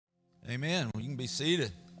Amen. Well, you can be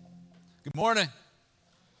seated. Good morning.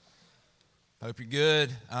 Hope you're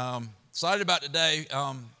good. Excited about today,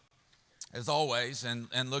 as always,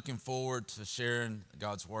 and looking forward to sharing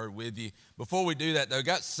God's Word with you. Before we do that, though,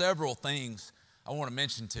 got several things I want to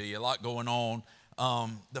mention to you, a lot going on.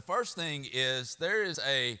 The first thing is there is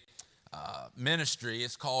a ministry.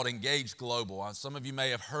 It's called Engage Global. Some of you may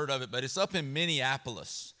have heard of it, but it's up in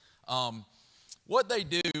Minneapolis. What they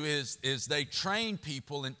do is they train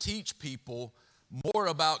people and teach people more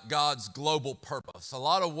about God's global purpose. A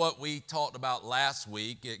lot of what we talked about last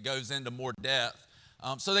week, it goes into more depth.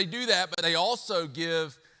 So they do that, but they also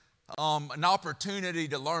give an opportunity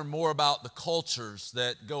to learn more about the cultures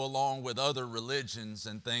that go along with other religions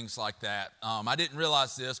and things like that. I didn't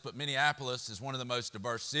realize this, but Minneapolis is one of the most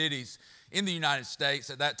diverse cities in the United States.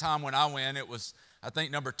 At that time when I went, it was, I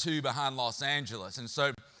think, number 2 behind Los Angeles. And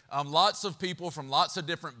so lots of people from lots of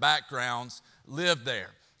different backgrounds live there.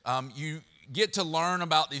 You get to learn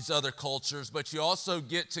about these other cultures, but you also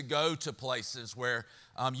get to go to places where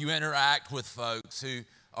you interact with folks who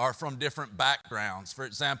are from different backgrounds. For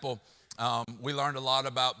example, we learned a lot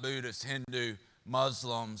about Buddhists, Hindu,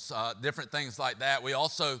 Muslims, different things like that. We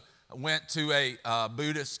also went to a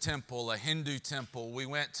Buddhist temple, a Hindu temple. We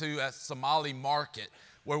went to a Somali market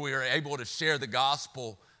where we were able to share the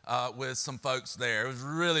gospel with some folks there. It was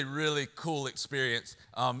really, really cool experience.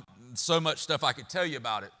 So much stuff I could tell you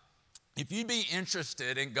about it. If you'd be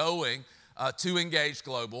interested in going to Engage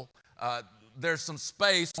Global, there's some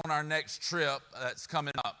space on our next trip that's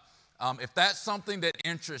coming up. If that's something that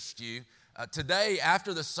interests you, today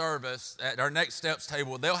after the service at our Next Steps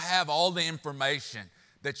table, they'll have all the information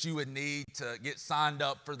that you would need to get signed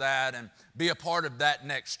up for that and be a part of that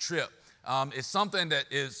next trip. It's something that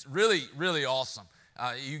is really, really awesome.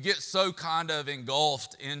 You get so kind of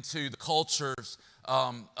engulfed into the cultures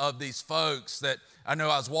of these folks that I know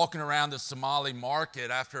I was walking around the Somali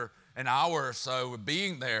market after an hour or so of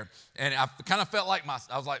being there, and I kind of felt like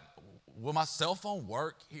I was like, will my cell phone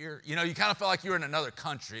work here? You know, you kind of felt like you were in another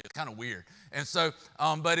country. It's kind of weird. And so,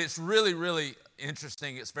 but it's really, really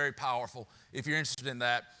interesting. It's very powerful. If you're interested in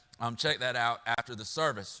that, check that out after the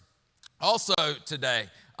service. Also today,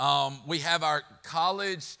 we have our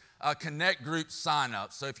college Connect group sign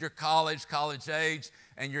up. So if you're college age,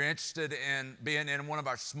 and you're interested in being in one of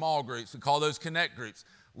our small groups, we call those Connect groups.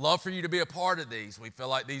 Love for you to be a part of these. We feel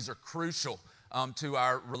like these are crucial to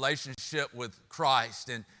our relationship with Christ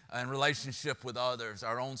and relationship with others,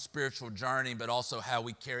 our own spiritual journey, but also how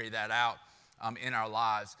we carry that out in our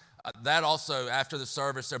lives. That also, after the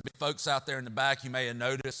service, there'll be folks out there in the back. You may have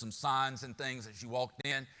noticed some signs and things as you walked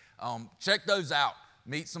in. Check those out.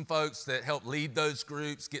 Meet some folks that help lead those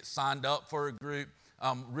groups, get signed up for a group.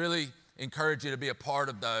 Really encourage you to be a part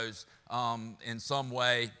of those in some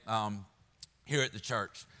way here at the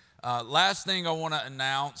church. Last thing I want to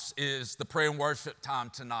announce is the prayer and worship time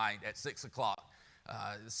tonight at 6 o'clock.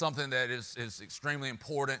 It's something that is extremely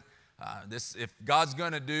important. If God's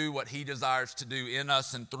going to do what He desires to do in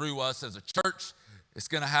us and through us as a church, it's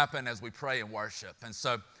going to happen as we pray and worship. And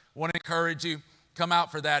so I want to encourage you. Come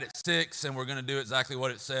out for that at 6, and we're going to do exactly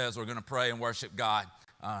what it says. We're going to pray and worship God.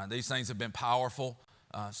 These things have been powerful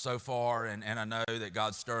so far, and I know that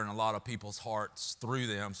God's stirring a lot of people's hearts through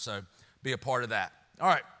them, so be a part of that. All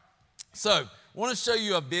right, so I want to show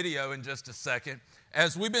you a video in just a second.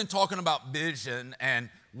 As we've been talking about vision and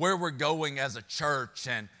where we're going as a church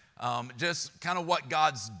and just kind of what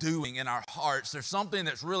God's doing in our hearts, there's something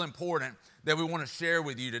that's real important that we want to share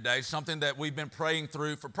with you today, something that we've been praying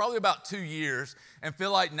through for probably about 2 years and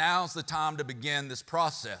feel like now's the time to begin this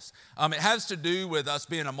process. It has to do with us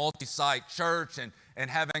being a multi-site church and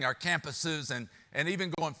having our campuses and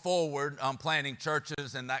even going forward, planning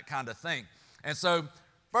churches and that kind of thing. And so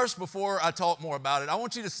first, before I talk more about it, I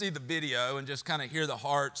want you to see the video and just kind of hear the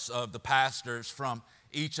hearts of the pastors from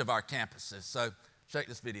each of our campuses. So check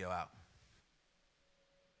this video out.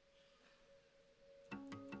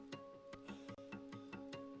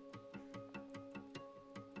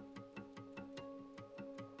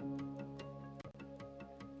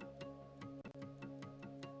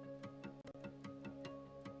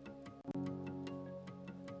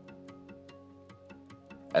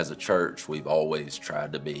 As a church, we've always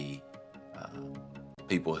tried to be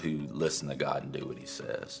people who listen to God and do what He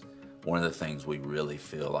says. One of the things we really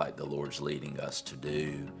feel like the Lord's leading us to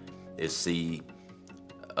do is see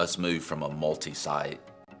us move from a multi-site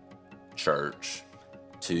church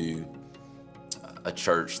to a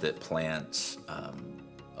church that plants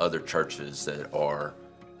other churches that are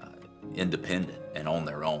independent and on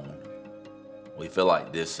their own. We feel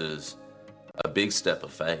like this is a big step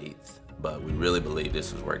of faith, but we really believe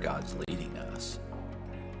this is where God's leading us.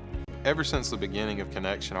 Ever since the beginning of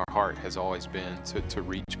Connection, our heart has always been to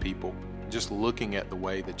reach people. Just looking at the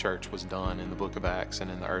way the church was done in the book of Acts and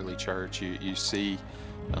in the early church, you see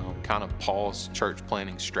kind of Paul's church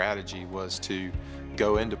planning strategy was to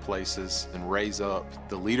go into places and raise up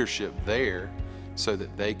the leadership there so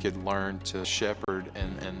that they could learn to shepherd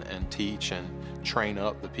and teach and train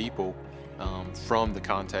up the people from the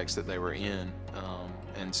context that they were in.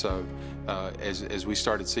 And so as we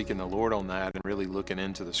started seeking the Lord on that and really looking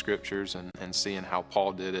into the scriptures and seeing how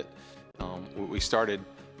Paul did it, we started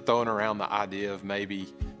throwing around the idea of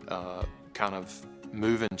maybe kind of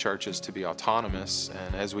moving churches to be autonomous.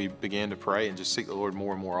 And as we began to pray and just seek the Lord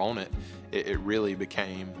more and more on it, it really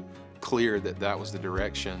became clear that that was the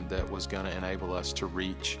direction that was going to enable us to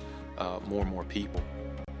reach more and more people.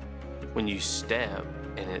 When you step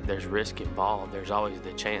and there's risk involved, there's always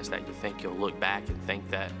the chance that you think you'll look back and think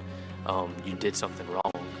that you did something wrong.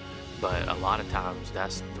 But a lot of times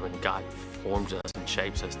that's when God forms us and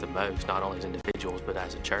shapes us the most, not only as individuals but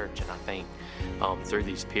as a church. And I think through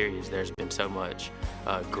these periods there's been so much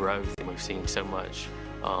growth, and we've seen so much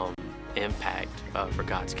impact for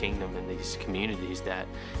God's kingdom in these communities that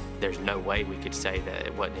there's no way we could say that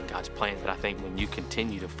it wasn't in God's plan. But I think when you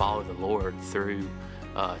continue to follow the Lord through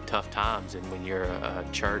tough times, and when you're a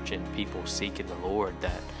church and people seeking the Lord,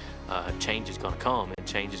 that change is going to come, and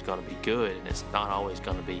change is going to be good, and it's not always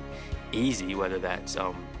going to be easy, whether that's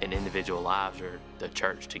in individual lives or the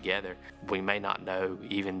church together. We may not know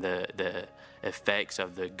even the effects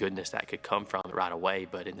of the goodness that could come from it right away,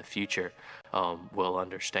 but in the future we'll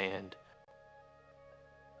understand.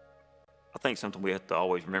 I think something we have to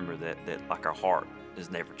always remember that like our heart has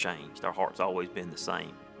never changed. Our heart's always been the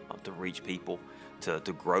same, to reach people, to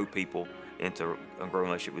grow people into a growing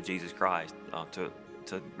relationship with Jesus Christ, to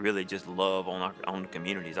really just love on the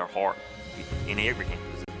communities. Our heart in every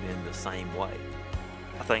campus has been the same way.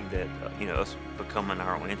 I think that us becoming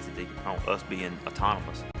our own entity, us being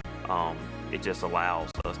autonomous, it just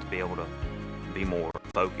allows us to be able to be more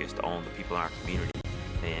focused on the people in our community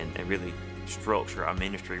and really structure our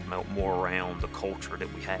ministry more around the culture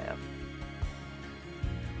that we have.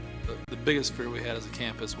 The biggest fear we had as a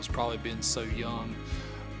campus was probably being so young,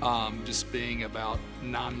 just being about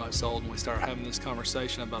 9 months old when we started having this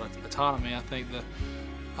conversation about autonomy. I think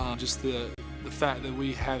that just the fact that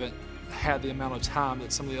we haven't had the amount of time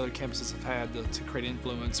that some of the other campuses have had to create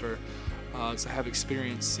influence or to have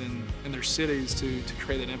experience in their cities to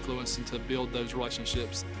create that influence and to build those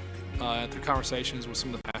relationships through conversations with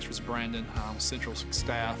some of the pastors, Brandon, central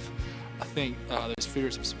staff. I think those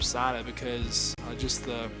fears have subsided because just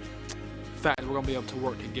the fact that we're going to be able to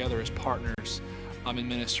work together as partners in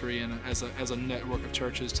ministry and as a network of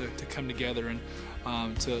churches to come together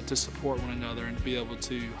and to support one another and to be able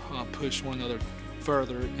to push one another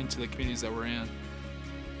further into the communities that we're in.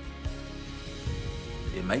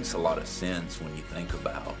 It makes a lot of sense when you think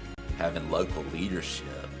about having local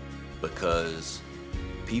leadership, because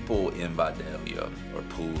people in Vidalia or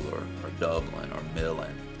Poole or Dublin or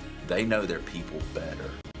Millen, they know their people better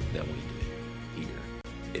than we do here.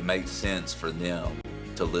 It makes sense for them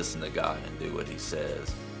to listen to God and do what He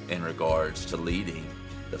says in regards to leading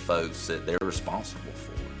the folks that they're responsible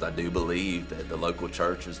for. I do believe that the local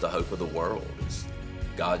church is the hope of the world. It's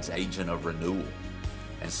God's agent of renewal.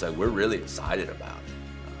 And so we're really excited about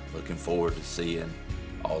it. Looking forward to seeing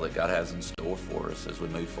all that God has in store for us as we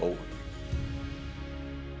move forward.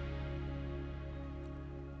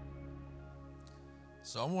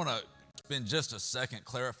 So I want to spend just a second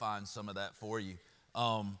clarifying some of that for you.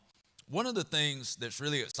 One of the things that's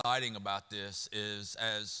really exciting about this is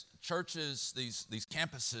as churches, these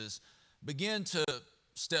campuses, begin to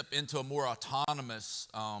step into a more autonomous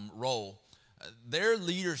role, their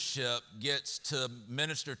leadership gets to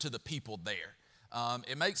minister to the people there.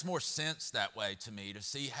 It makes more sense that way to me, to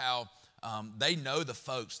see how they know the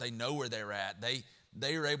folks, they know where they're at.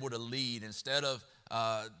 They are able to lead instead of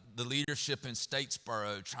the leadership in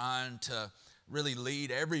Statesboro trying to really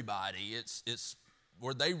lead everybody. It's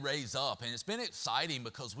where they raise up. And it's been exciting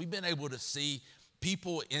because we've been able to see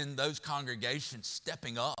people in those congregations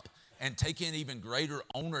stepping up and taking even greater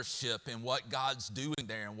ownership in what God's doing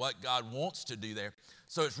there and what God wants to do there.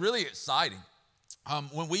 So it's really exciting.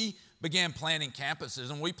 When we began planning campuses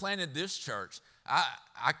and we planted this church,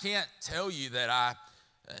 I can't tell you that I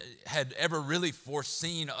had ever really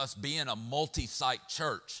foreseen us being a multi-site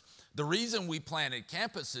church. The reason we planted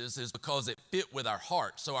campuses is because it fit with our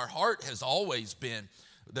heart. So our heart has always been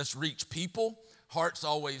let's reach people. Heart's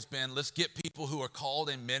always been, let's get people who are called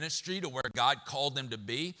in ministry to where God called them to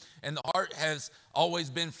be. And the heart has always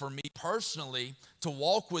been for me personally to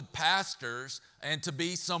walk with pastors and to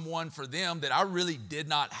be someone for them that I really did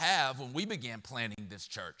not have when we began planning this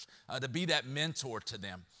church, to be that mentor to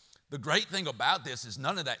them. The great thing about this is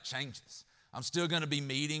none of that changes. I'm still going to be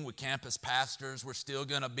meeting with campus pastors. We're still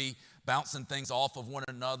going to be bouncing things off of one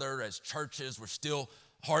another as churches. We're still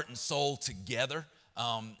heart and soul together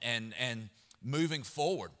and moving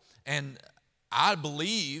forward. And I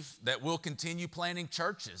believe that we'll continue planting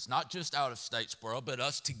churches, not just out of Statesboro, but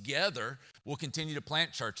us together will continue to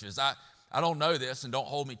plant churches. I don't know this, and don't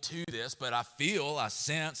hold me to this, but I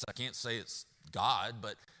sense, I can't say it's God,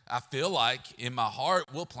 but I feel like in my heart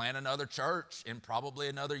we'll plant another church in probably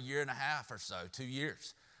another year and a half or so, 2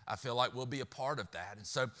 years. I feel like we'll be a part of that. And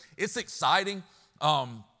so it's exciting.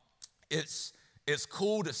 It's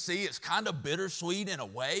cool to see. It's kind of bittersweet in a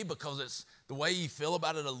way because it's the way you feel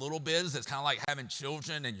about it a little bit is it's kind of like having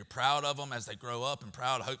children and you're proud of them as they grow up and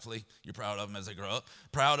hopefully you're proud of them as they grow up,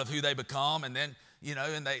 proud of who they become. And then,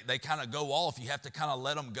 and they kind of go off. You have to kind of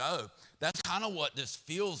let them go. That's kind of what this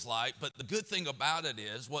feels like. But the good thing about it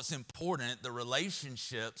is what's important, the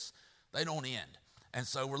relationships, they don't end. And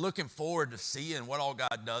so we're looking forward to seeing what all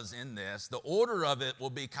God does in this. The order of it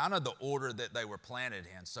will be kind of the order that they were planted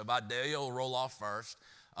in. So Vidalia will roll off first.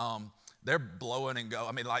 They're blowing and go.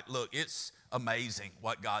 I mean, look, it's amazing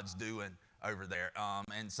what God's doing over there.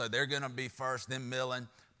 And so they're going to be first, then Millen,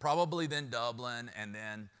 probably then Dublin, and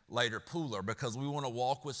then later Pooler, because we want to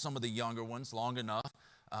walk with some of the younger ones long enough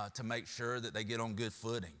to make sure that they get on good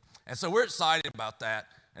footing. And so we're excited about that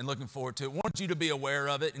and looking forward to it. I want you to be aware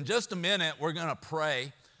of it. In just a minute, we're going to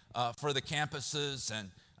pray for the campuses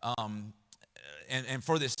and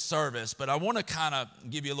for this service, but I want to kind of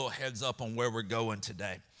give you a little heads up on where we're going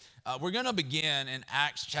today. We're going to begin in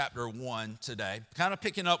Acts chapter 1 today, kind of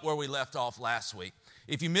picking up where we left off last week.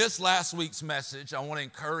 If you missed last week's message, I want to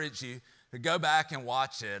encourage you to go back and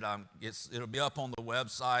watch it. It'll be up on the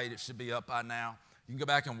website. It should be up by now. You can go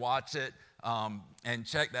back and watch it and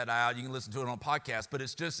check that out. You can listen to it on podcast, but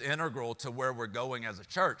it's just integral to where we're going as a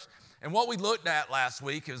church. And what we looked at last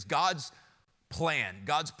week is God's plan,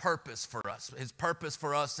 God's purpose for us, his purpose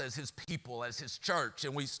for us as his people, as his church.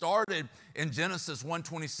 And we started in Genesis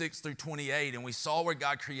 1:26 through 28, and we saw where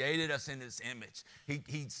God created us in his image.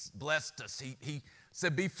 He blessed us. He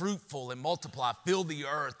said, be fruitful and multiply, fill the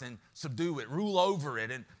earth and subdue it, rule over it,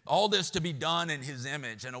 and all this to be done in his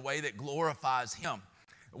image in a way that glorifies him.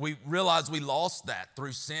 We realized we lost that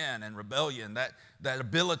through sin and rebellion. That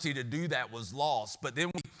ability to do that was lost. But then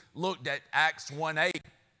we looked at Acts 1:8.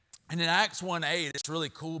 And in Acts 1:8, it's really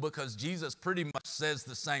cool because Jesus pretty much says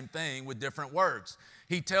the same thing with different words.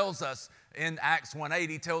 He tells us in Acts 1:8,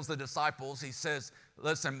 he tells the disciples, he says,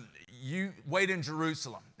 listen, you wait in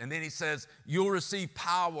Jerusalem. And then he says, you'll receive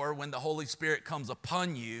power when the Holy Spirit comes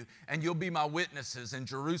upon you, and you'll be my witnesses in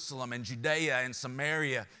Jerusalem and Judea and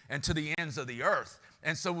Samaria and to the ends of the earth.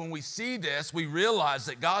 And so when we see this, we realize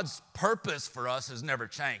that God's purpose for us has never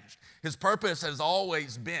changed. His purpose has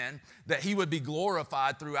always been that he would be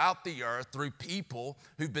glorified throughout the earth through people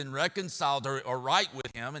who've been reconciled or right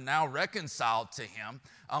with him and now reconciled to him,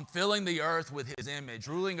 filling the earth with his image,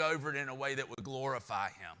 ruling over it in a way that would glorify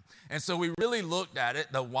him. And so we really looked at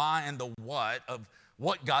it, the why and the what of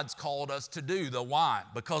what God's called us to do. The why,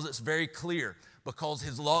 because it's very clear. Because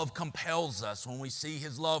his love compels us. When we see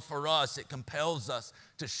his love for us, it compels us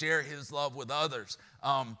to share his love with others.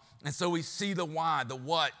 And so we see the why, the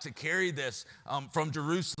what, to carry this from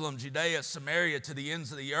Jerusalem, Judea, Samaria, to the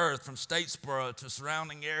ends of the earth, from Statesboro to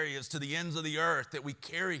surrounding areas, to the ends of the earth, that we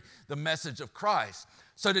carry the message of Christ.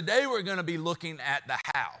 So today we're going to be looking at the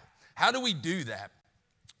how. How do we do that?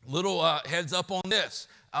 Little heads up on this.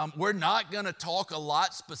 We're not going to talk a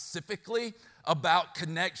lot specifically about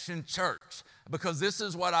Connection Church, because this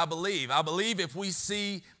is what I believe. I believe if we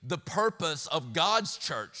see the purpose of God's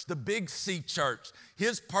church, the Big C church,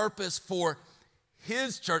 his purpose for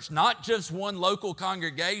his church, not just one local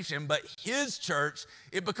congregation, but his church,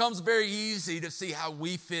 it becomes very easy to see how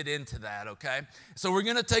we fit into that, okay? So we're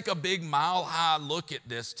going to take a big mile-high look at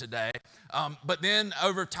this today. But then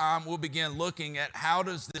over time, we'll begin looking at how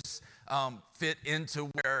does this fit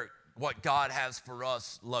into what God has for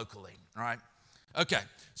us locally, all right? Okay,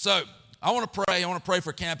 so I want to pray. I want to pray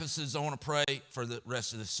for campuses. I want to pray for the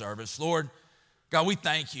rest of the service. Lord, God, we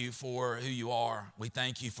thank you for who you are. We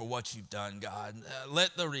thank you for what you've done, God.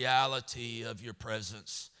 Let the reality of your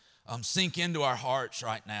presence sink into our hearts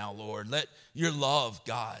right now, Lord. Let your love,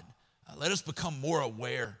 God, let us become more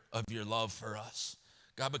aware of your love for us.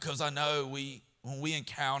 God, because I know we when we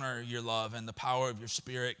encounter your love and the power of your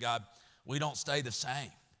Spirit, God, we don't stay the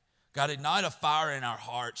same. God, ignite a fire in our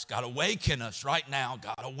hearts. God, awaken us right now.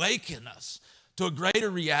 God, awaken us to a greater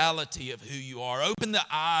reality of who you are. Open the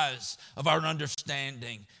eyes of our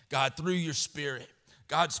understanding, God, through your Spirit.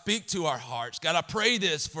 God, speak to our hearts. God, I pray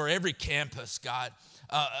this for every campus, God,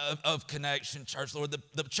 of Connection Church, Lord.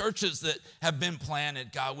 The churches that have been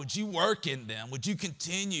planted, God, would you work in them? Would you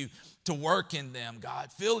continue to work in them,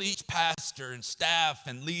 God? Fill each pastor and staff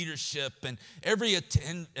and leadership and every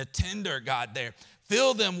attender, God, there.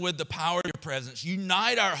 Fill them with the power of your presence.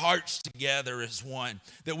 Unite our hearts together as one,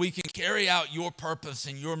 that we can carry out your purpose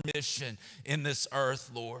and your mission in this earth,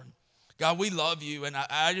 Lord. God, we love you, and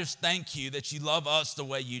I just thank you that you love us the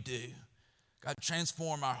way you do. God,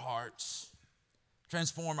 transform our hearts,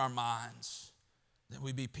 transform our minds, that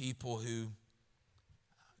we be people who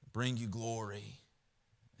bring you glory.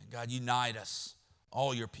 And God, unite us,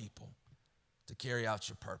 all your people, to carry out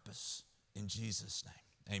your purpose. In Jesus'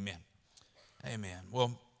 name, amen. Amen.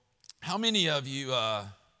 Well, how many of you,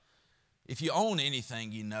 if you own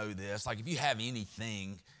anything, you know this. Like if you have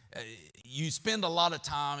anything, you spend a lot of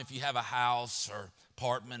time, if you have a house or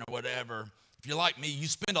apartment or whatever, if you're like me, you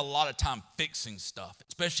spend a lot of time fixing stuff,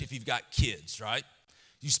 especially if you've got kids, right?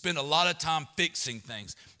 You spend a lot of time fixing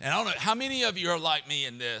things. And I don't know, how many of you are like me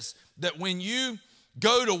in this, that when you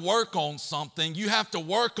go to work on something, you have to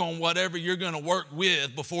work on whatever you're going to work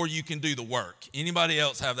with before you can do the work? Anybody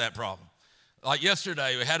else have that problem? Like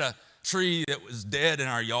yesterday, we had a tree that was dead in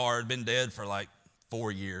our yard, been dead for like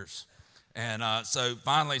 4 years. And so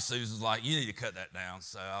finally Susan's like, you need to cut that down.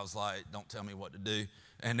 So I was like, don't tell me what to do.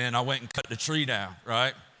 And then I went and cut the tree down,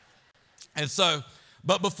 right? And so,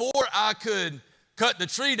 but before I could cut the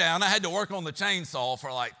tree down, I had to work on the chainsaw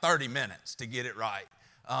for like 30 minutes to get it right,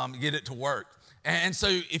 get it to work. And so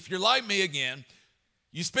if you're like me again,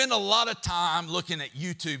 you spend a lot of time looking at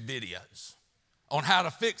YouTube videos on how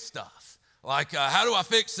to fix stuff. Like, how do I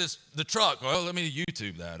fix the truck? Well, let me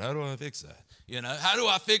YouTube that. How do I fix that? You know, how do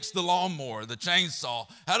I fix the lawnmower, the chainsaw?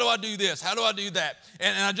 How do I do this? How do I do that?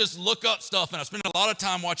 And I just look up stuff, and I spend a lot of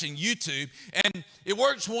time watching YouTube, and it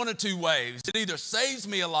works one of two ways. It either saves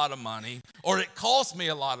me a lot of money, or it costs me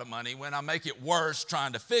a lot of money when I make it worse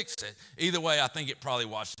trying to fix it. Either way, I think it probably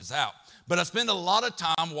washes out. But I spend a lot of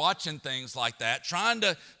time watching things like that, trying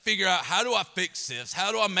to figure out, how do I fix this?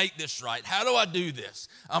 How do I make this right? How do I do this?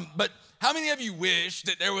 But how many of you wish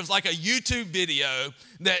that there was like a YouTube video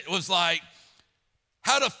that was like,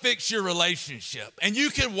 how to fix your relationship? And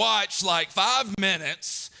you could watch like 5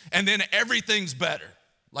 minutes and then everything's better.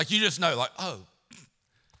 Like you just know, like, oh,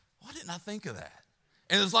 why didn't I think of that?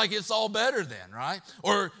 And it's like, it's all better then, right?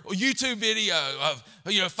 Or a YouTube video of,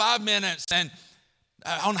 5 minutes and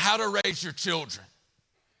on how to raise your children.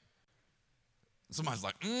 Somebody's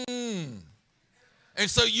like, And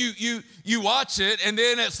so you watch it, and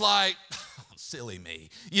then it's like, silly me,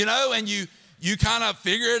 and you kind of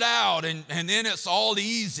figure it out, and then it's all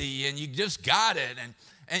easy, and you just got it, and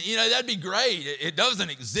that'd be great. It doesn't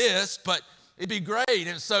exist, but it'd be great.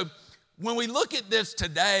 And so when we look at this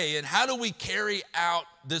today, and how do we carry out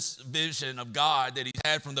this vision of God that He's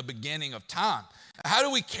had from the beginning of time? How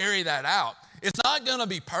do we carry that out? It's not going to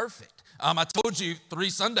be perfect. I told you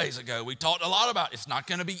 3 Sundays ago, we talked a lot about it's not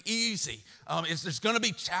going to be easy. There's going to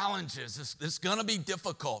be challenges. It's going to be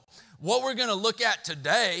difficult. What we're going to look at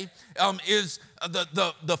today is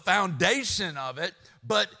the foundation of it,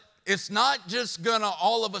 but it's not just going to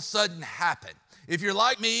all of a sudden happen. If you're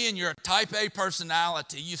like me and you're a type A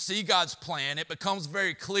personality, you see God's plan, it becomes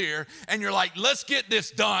very clear, and you're like, let's get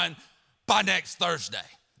this done by next Thursday,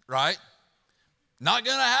 right? Not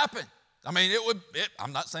going to happen. I mean,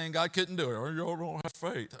 I'm not saying God couldn't do it, or y'all don't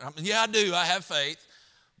have faith. Yeah, I do. I have faith.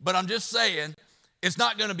 But I'm just saying it's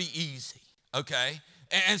not going to be easy, okay?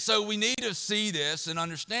 And so we need to see this and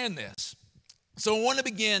understand this. So I want to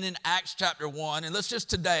begin in Acts chapter 1, and let's just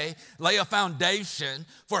today lay a foundation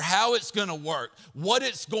for how it's going to work, what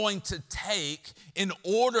it's going to take in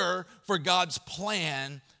order for God's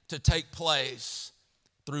plan to take place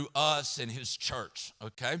through us and His church,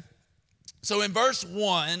 okay? So in verse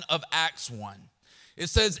 1 of Acts 1, it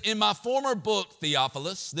says, in my former book,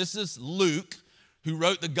 Theophilus, this is Luke, who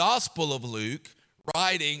wrote the Gospel of Luke,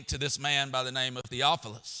 writing to this man by the name of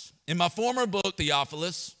Theophilus. In my former book,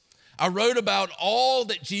 Theophilus, I wrote about all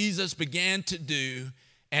that Jesus began to do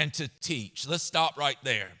and to teach. Let's stop right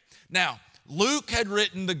there. Now, Luke had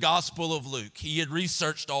written the Gospel of Luke. He had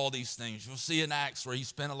researched all these things. You'll see in Acts where he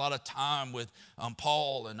spent a lot of time with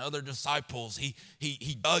Paul and other disciples. He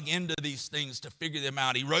dug into these things to figure them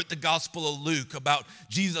out. He wrote the Gospel of Luke about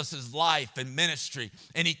Jesus' life and ministry.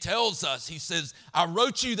 And he tells us, he says, I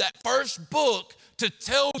wrote you that first book to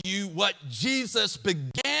tell you what Jesus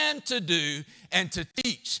began to do and to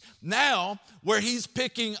teach. Now, where he's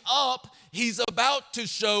picking up, he's about to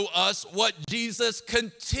show us what Jesus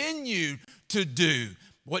continued to do,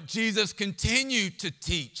 what Jesus continued to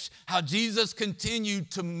teach, how Jesus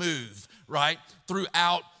continued to move, right,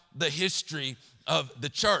 throughout the history of the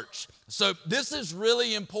church. So this is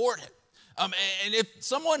really important. And if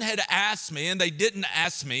someone had asked me, and they didn't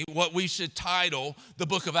ask me what we should title the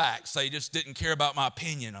book of Acts, they just didn't care about my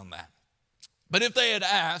opinion on that. But if they had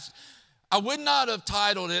asked, I would not have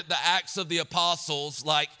titled it the Acts of the Apostles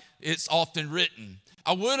like it's often written.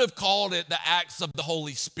 I would have called it the Acts of the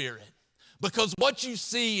Holy Spirit. Because what you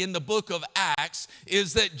see in the book of Acts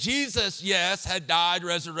is that Jesus, yes, had died,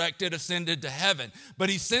 resurrected, ascended to heaven, but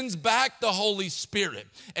he sends back the Holy Spirit.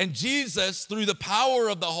 And Jesus, through the power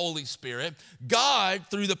of the Holy Spirit, God,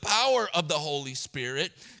 through the power of the Holy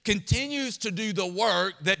Spirit, continues to do the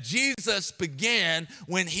work that Jesus began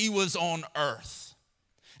when he was on earth.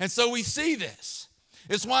 And so we see this.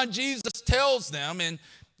 It's why Jesus tells them in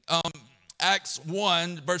Acts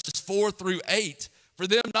 1, verses 4 through 8, for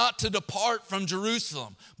them not to depart from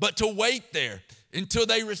Jerusalem, but to wait there until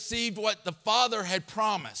they received what the Father had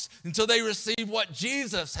promised, until they received what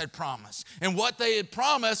Jesus had promised. And what they had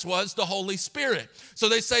promised was the Holy Spirit. So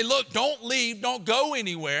they say, look, don't leave, don't go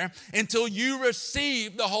anywhere until you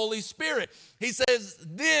receive the Holy Spirit. He says,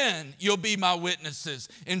 then you'll be my witnesses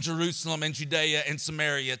in Jerusalem and Judea and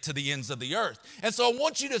Samaria to the ends of the earth. And so I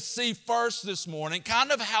want you to see first this morning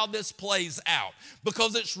kind of how this plays out,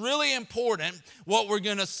 because it's really important what we're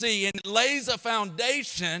going to see, and it lays a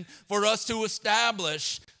foundation for us to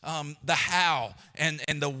establish the how and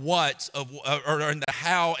the what of, or the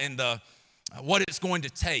how and the what it's going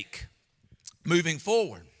to take moving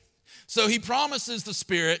forward. So he promises the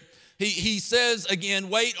Spirit. He says again,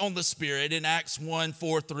 wait on the Spirit in Acts 1,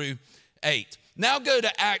 4 through 8. Now go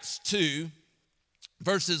to Acts 2,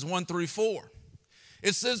 verses 1 through 4.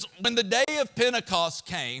 It says, when the day of Pentecost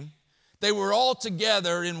came, they were all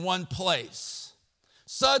together in one place.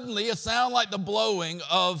 Suddenly, a sound like the blowing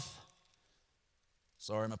of,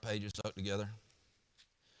 sorry, my page is stuck together.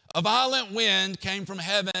 A violent wind came from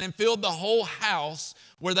heaven and filled the whole house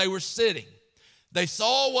where they were sitting. They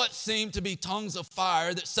saw what seemed to be tongues of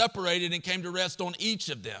fire that separated and came to rest on each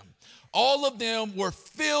of them. All of them were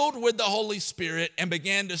filled with the Holy Spirit and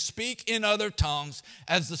began to speak in other tongues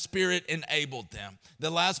as the Spirit enabled them. The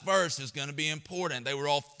last verse is going to be important. They were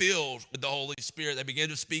all filled with the Holy Spirit. They began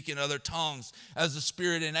to speak in other tongues as the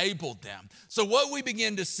Spirit enabled them. So what we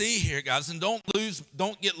begin to see here, guys, and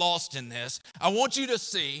don't get lost in this, I want you to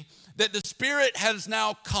see that the Spirit has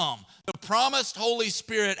now come. The promised Holy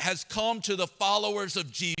Spirit has come to the followers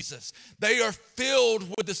of Jesus. They are filled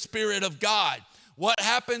with the Spirit of God. What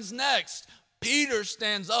happens next? Peter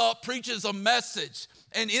stands up, preaches a message,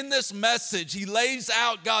 and in this message, he lays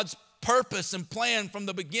out God's purpose and plan from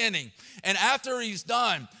the beginning. And after he's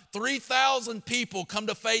done, 3,000 people come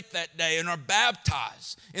to faith that day and are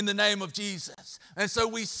baptized in the name of Jesus. And so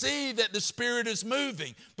we see that the Spirit is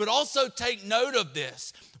moving. But also take note of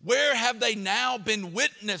this. Where have they now been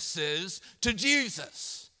witnesses to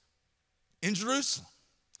Jesus? In Jerusalem.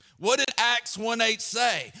 What did Acts 1:8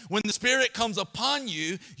 say? When the Spirit comes upon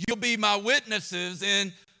you, you'll be my witnesses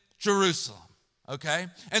in Jerusalem. Okay?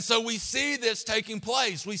 And so we see this taking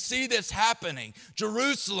place. We see this happening.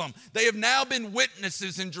 Jerusalem, they have now been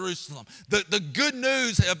witnesses in Jerusalem. The good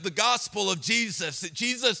news of the gospel of Jesus, that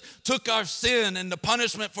Jesus took our sin and the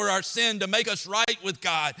punishment for our sin to make us right with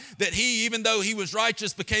God, that he, even though he was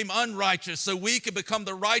righteous, became unrighteous so we could become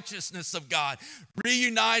the righteousness of God,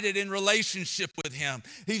 reunited in relationship with him.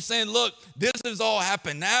 He's saying, look, this has all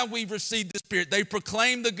happened. Now we've received the Spirit. They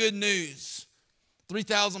proclaim the good news.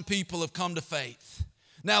 3,000 people have come to faith.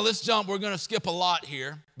 Now let's jump. We're going to skip a lot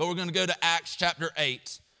here, but we're going to go to Acts chapter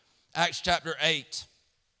 8. Acts chapter 8.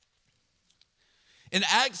 In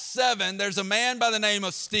Acts 7, there's a man by the name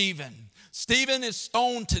of Stephen. Stephen is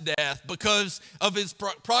stoned to death because of his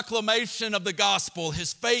proclamation of the gospel,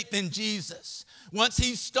 his faith in Jesus. Once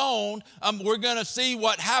he's stoned, we're going to see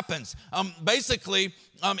what happens.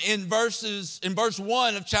 In verse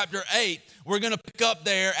 1 of chapter 8, we're going to pick up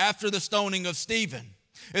there after the stoning of Stephen.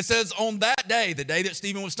 It says, on that day, the day that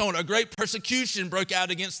Stephen was stoned, a great persecution broke out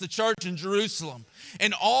against the church in Jerusalem.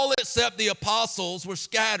 And all except the apostles were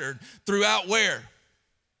scattered throughout where?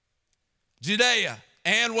 Judea.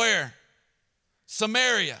 And where?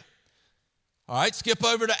 Samaria. All right, skip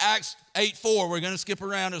over to Acts 8:4. We're going to skip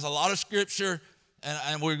around. There's a lot of scripture,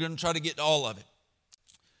 and we're going to try to get to all of it.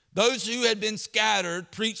 Those who had been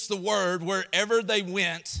scattered preached the word wherever they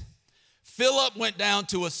went. Philip went down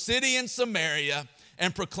to a city in Samaria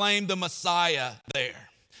and proclaimed the Messiah there.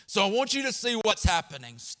 So I want you to see what's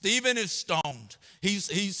happening. Stephen is stoned.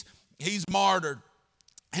 He's martyred.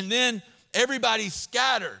 And then everybody's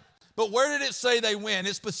scattered. But where did it say they went?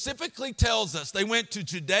 It specifically tells us they went to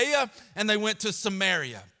Judea and they went to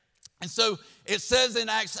Samaria. And so it says in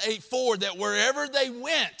Acts 8:4 that wherever they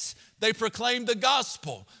went, they proclaimed the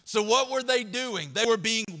gospel. So what were they doing? They were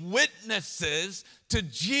being witnesses to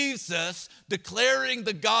Jesus, declaring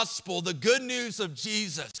the gospel, the good news of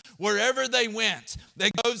Jesus. Wherever they went, they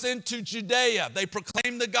goes into Judea. They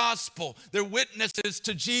proclaim the gospel. They're witnesses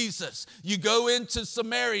to Jesus. You go into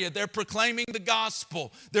Samaria. They're proclaiming the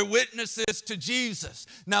gospel. They're witnesses to Jesus.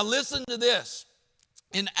 Now listen to this.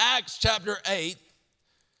 In Acts chapter 8,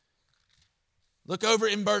 look over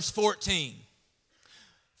in verse 14.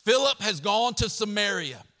 Philip has gone to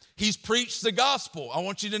Samaria. He's preached the gospel. I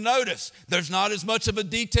want you to notice there's not as much of a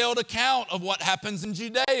detailed account of what happens in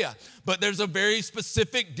Judea, but there's a very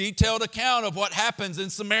specific detailed account of what happens in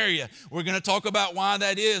Samaria. We're going to talk about why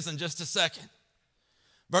that is in just a second.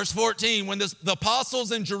 Verse 14, when the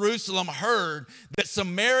apostles in Jerusalem heard that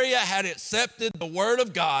Samaria had accepted the word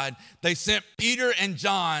of God, they sent Peter and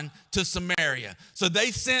John to Samaria. So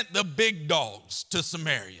they sent the big dogs to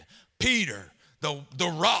Samaria. Peter,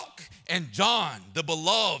 the rock, and John, the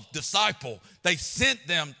beloved disciple, they sent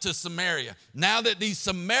them to Samaria. Now that these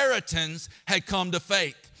Samaritans had come to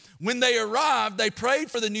faith. When they arrived, they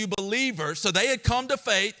prayed for the new believers. So they had come to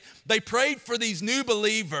faith. They prayed for these new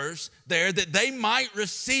believers there that they might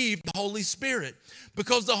receive the Holy Spirit,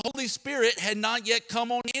 because the Holy Spirit had not yet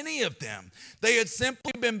come on any of them. They had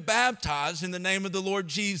simply been baptized in the name of the Lord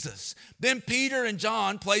Jesus. Then Peter and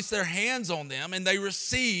John placed their hands on them and they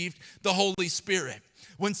received the Holy Spirit.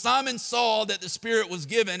 When Simon saw that the Spirit was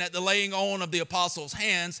given at the laying on of the apostles'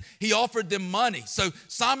 hands, he offered them money. So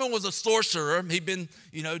Simon was a sorcerer. He'd been,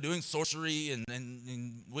 doing sorcery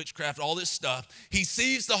and witchcraft, all this stuff. He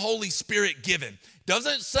sees the Holy Spirit given.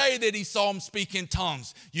 Doesn't say that he saw him speak in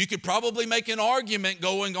tongues. You could probably make an argument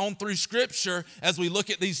going on through Scripture as we look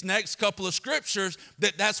at these next couple of Scriptures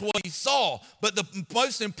that that's what he saw. But the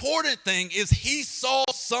most important thing is he saw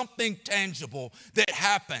something tangible that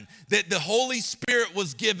happened, that the Holy Spirit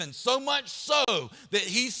was given, so much so that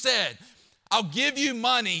he said, I'll give you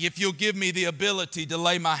money if you'll give me the ability to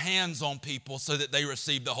lay my hands on people so that they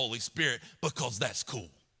receive the Holy Spirit, because that's cool,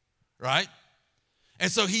 right?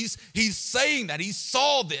 And so he's saying that. He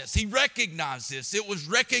saw this. He recognized this. It was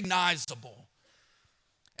recognizable.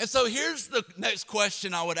 And so here's the next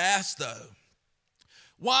question I would ask, though.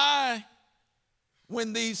 Why,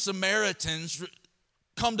 when these Samaritans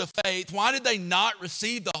come to faith, why did they not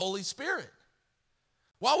receive the Holy Spirit?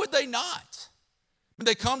 Why would they not? When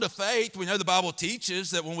they come to faith, we know the Bible teaches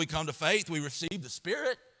that when we come to faith, we receive the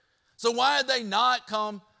Spirit. So why did they not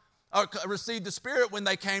come or receive the Spirit when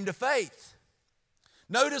they came to faith?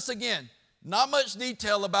 Notice again, not much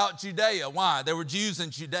detail about Judea. Why? There were Jews in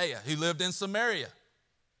Judea who lived in Samaria.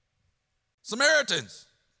 Samaritans.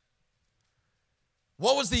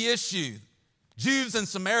 What was the issue? Jews and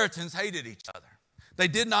Samaritans hated each other. They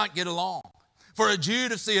did not get along. For a Jew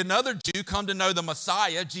to see another Jew come to know the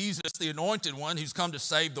Messiah, Jesus, the anointed one who's come to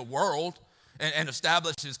save the world and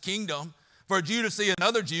establish his kingdom, for a Jew to see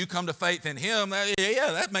another Jew come to faith in him,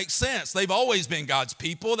 that makes sense. They've always been God's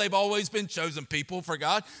people. They've always been chosen people for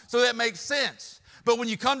God. So that makes sense. But when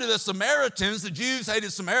you come to the Samaritans, the Jews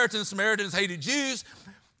hated Samaritans, Samaritans hated Jews.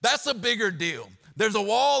 That's a bigger deal. There's a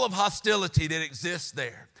wall of hostility that exists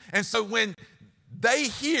there. And so when they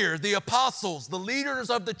hear, the apostles, the leaders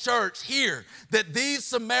of the church hear that these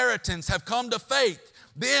Samaritans have come to faith,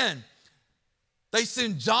 then they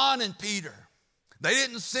send John and Peter. They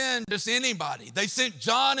didn't send just anybody. They sent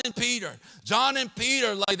John and Peter. John and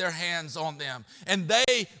Peter lay their hands on them, and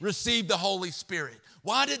they received the Holy Spirit.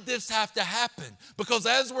 Why did this have to happen? Because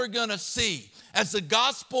as we're going to see, as the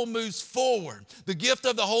gospel moves forward, the gift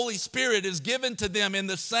of the Holy Spirit is given to them in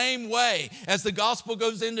the same way as the gospel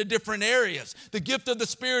goes into different areas. The gift of the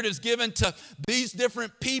Spirit is given to these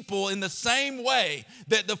different people in the same way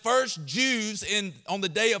that the first Jews on the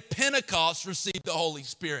day of Pentecost received the Holy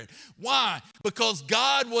Spirit. Why? Because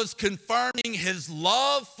God was confirming his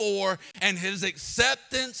love for and his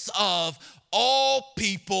acceptance of all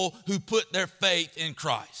people who put their faith in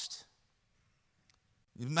Christ.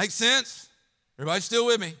 It makes sense? Everybody still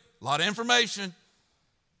with me? A lot of information.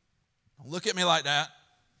 Don't look at me like that.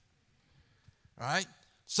 All right?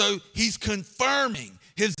 So he's confirming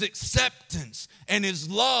his acceptance and his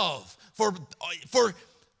love for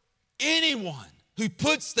anyone who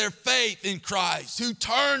puts their faith in Christ, who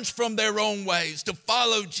turns from their own ways to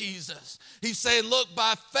follow Jesus. He's saying, look,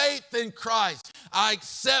 by faith in Christ, I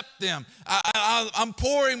accept them. I'm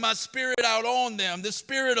pouring my Spirit out on them, the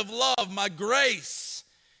Spirit of love, my grace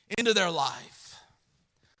into their life.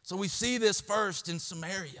 So we see this first in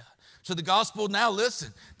Samaria. So the gospel, now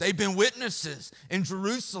listen, they've been witnesses in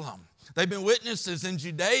Jerusalem. They've been witnesses in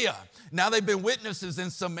Judea. Now they've been witnesses in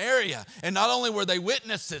Samaria. And not only were they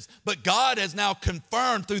witnesses, but God has now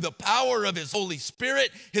confirmed through the power of his Holy Spirit,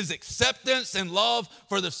 his acceptance and love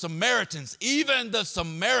for the Samaritans, even the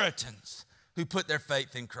Samaritans who put their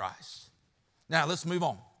faith in Christ. Now let's move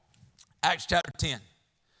on. Acts chapter 10.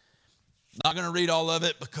 Not going to read all of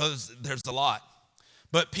it because there's a lot.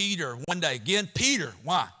 But Peter, one day, again, Peter,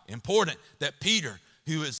 why? Important that Peter,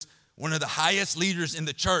 who is one of the highest leaders in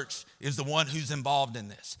the church, is the one who's involved in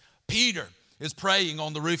this. Peter is praying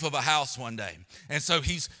on the roof of a house one day. And so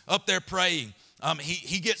he's up there praying.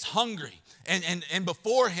 He gets hungry. And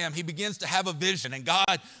before him, he begins to have a vision. And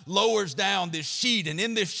God lowers down this sheet. And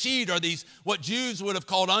in this sheet are these, what Jews would have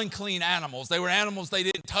called unclean animals. They were animals they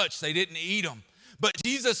didn't touch. They didn't eat them. But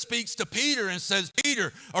Jesus speaks to Peter and says,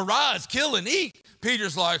 Peter, arise, kill and eat.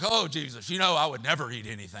 Peter's like, oh, Jesus, you know I would never eat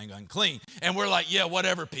anything unclean. And we're like, yeah,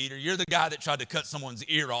 whatever, Peter. You're the guy that tried to cut someone's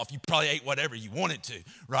ear off. You probably ate whatever you wanted to,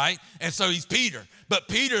 right? And so he's Peter. But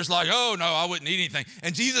Peter's like, oh, no, I wouldn't eat anything.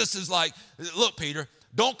 And Jesus is like, look, Peter,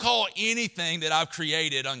 don't call anything that I've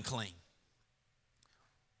created unclean.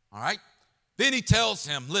 All right? Then he tells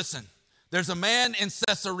him, listen, there's a man in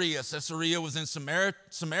Caesarea. Caesarea was in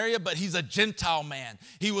Samaria, but he's a Gentile man.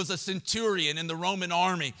 He was a centurion in the Roman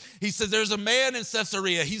army. He says, there's a man in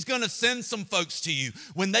Caesarea. He's going to send some folks to you.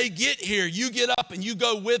 When they get here, you get up and you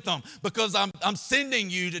go with them because I'm sending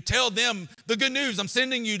you to tell them the good news. I'm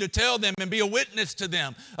sending you to tell them and be a witness to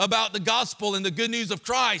them about the gospel and the good news of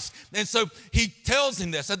Christ. And so he tells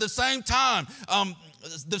him this. At the same time,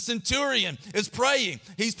 the centurion is praying.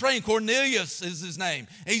 He's praying. Cornelius is his name.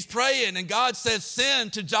 He's praying, and God says,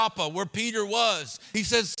 send to Joppa, where Peter was. He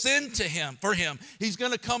says, send to him, for him. He's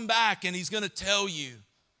going to come back, and he's going to tell you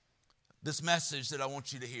this message that I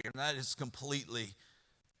want you to hear. And that is completely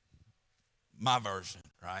my version,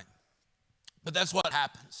 right? But that's what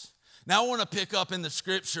happens. Now I want to pick up in the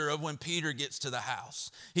scripture of when Peter gets to the house.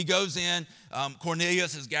 He goes in.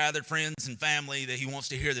 Cornelius has gathered friends and family that he wants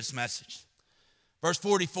to hear this message. Verse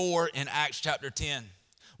 44 in Acts chapter 10.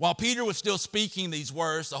 While Peter was still speaking these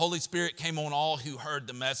words, the Holy Spirit came on all who heard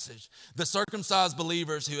the message. The circumcised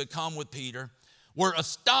believers who had come with Peter were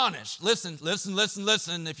astonished. Listen.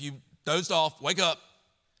 If you dozed off, wake up.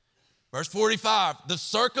 Verse 45, the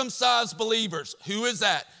circumcised believers, who is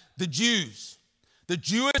that? The Jews. The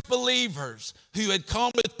Jewish believers who had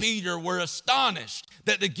come with Peter were astonished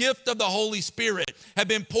that the gift of the Holy Spirit had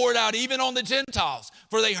been poured out even on the Gentiles,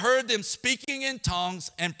 for they heard them speaking in tongues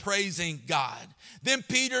and praising God. Then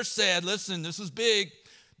Peter said, listen, this is big.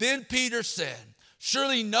 Then Peter said,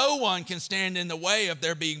 surely no one can stand in the way of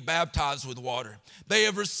their being baptized with water. They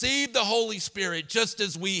have received the Holy Spirit just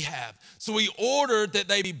as we have. So we ordered that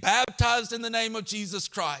they be baptized in the name of Jesus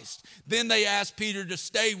Christ. Then they asked Peter to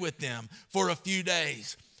stay with them for a few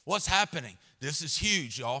days. What's happening? This is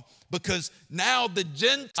huge, y'all, because now the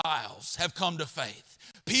Gentiles have come to faith.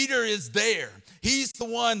 Peter is there. He's the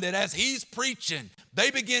one that as he's preaching,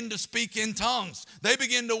 they begin to speak in tongues. They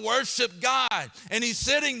begin to worship God. And he's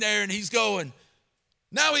sitting there and he's going,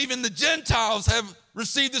 now even the Gentiles have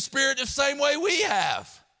received the Spirit the same way we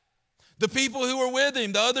have. The people who were with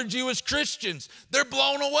him, the other Jewish Christians, they're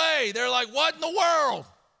blown away. They're like, what in the world?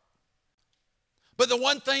 But the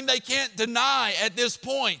one thing they can't deny at this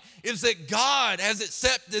point is that God has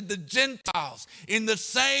accepted the Gentiles in the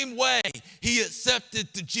same way he accepted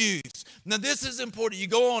the Jews. Now this is important. You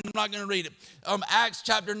go on, I'm not going to read it. Acts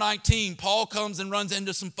chapter 19, Paul comes and runs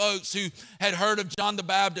into some folks who had heard of John the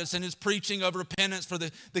Baptist and his preaching of repentance for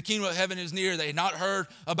the kingdom of heaven is near. They had not heard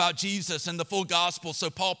about Jesus and the full gospel.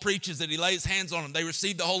 So Paul preaches it. He lays hands on them. They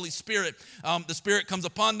receive the Holy Spirit. The Spirit comes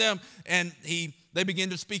upon them and they begin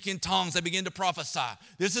to speak in tongues. They begin to prophesy.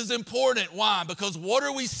 This is important. Why? Because what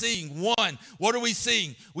are we seeing? One, what are we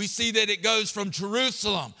seeing? We see that it goes from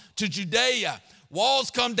Jerusalem to Judea.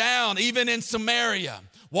 Walls come down even in Samaria.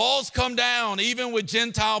 Walls come down even with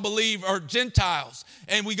Gentiles.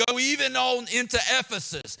 And we go even on into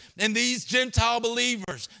Ephesus. And these Gentile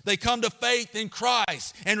believers, they come to faith in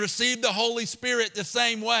Christ and receive the Holy Spirit the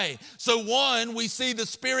same way. So one, we see the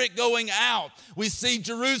Spirit going out. We see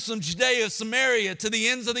Jerusalem, Judea, Samaria, to the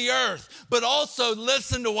ends of the earth. But also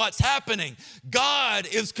listen to what's happening. God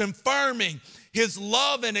is confirming His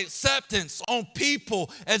love and acceptance on people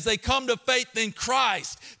as they come to faith in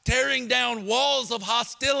Christ, tearing down walls of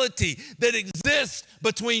hostility that exist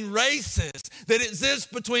between races, that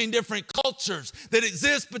exist between different cultures, that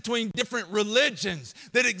exist between different religions,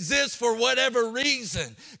 that exist for whatever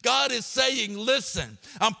reason. God is saying, listen,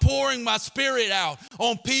 I'm pouring my Spirit out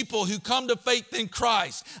on people who come to faith in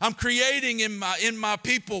Christ. I'm creating in my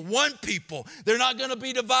people one people. They're not going to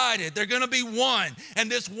be divided. They're going to be one. And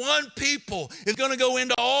this one people is going to go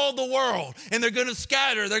into all the world, and they're going to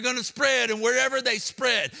scatter. They're going to spread, and wherever they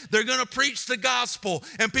spread, they're going to preach the gospel,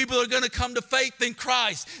 and people are going to come to faith in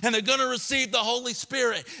Christ, and they're going to receive the Holy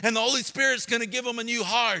Spirit, and the Holy Spirit's going to give them a new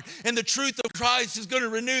heart, and the truth of Christ is going to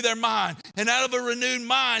renew their mind, and out of a renewed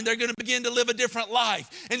mind, they're going to begin to live a different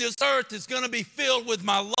life, and this earth is going to be filled with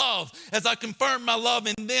my love as I confirm my love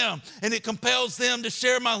in them, and it compels them to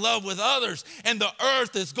share my love with others, and the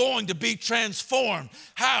earth is going to be transformed.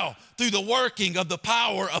 How? Through the working of the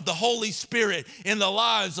power of the Holy Spirit in the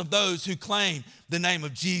lives of those who claim the name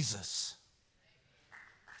of Jesus.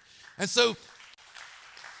 And so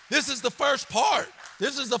this is the first part.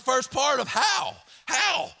 This is the first part of how.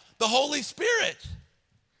 How? The Holy Spirit.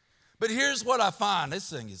 But here's what I find. This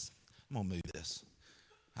thing is, I'm going to move this.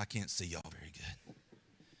 I can't see y'all very good.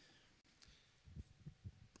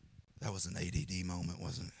 That was an ADD moment,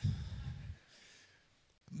 wasn't it?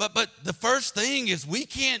 But the first thing is we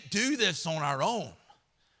can't do this on our own.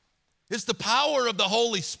 It's the power of the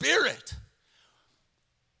Holy Spirit.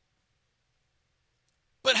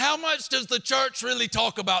 But how much does the church really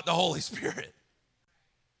talk about the Holy Spirit?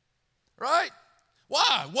 Right?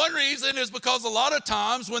 Why? One reason is because a lot of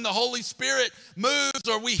times when the Holy Spirit moves,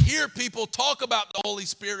 or we hear people talk about the Holy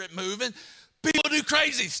Spirit moving, people do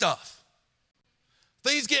crazy stuff.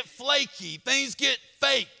 Things get flaky. Things get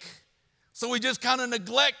fake. So we just kind of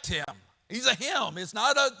neglect him. He's a him. It's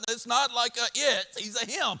not like a it. He's a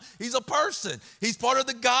him. He's a person. He's part of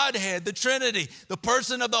the Godhead, the Trinity, the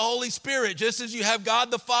person of the Holy Spirit. Just as you have God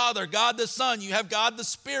the Father, God the Son, you have God the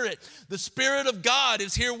Spirit. The Spirit of God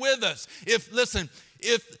is here with us. If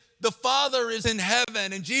the Father is in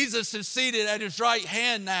heaven and Jesus is seated at his right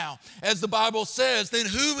hand now, as the Bible says, then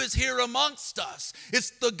who is here amongst us? It's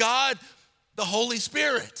the God, the Holy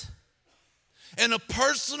Spirit. And a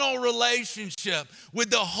personal relationship with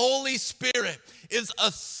the Holy Spirit is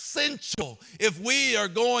essential if we are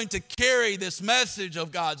going to carry this message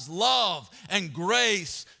of God's love and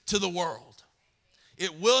grace to the world.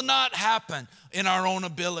 It will not happen in our own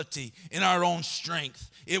ability, in our own strength.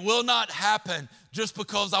 It will not happen just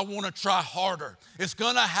because I want to try harder. It's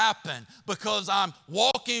going to happen because I'm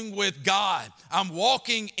walking with God. I'm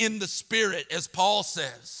walking in the Spirit, as Paul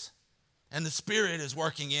says. And the Spirit is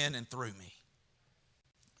working in and through me.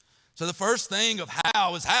 So the first thing of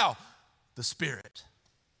how is how? The Spirit.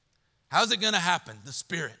 How's it going to happen? The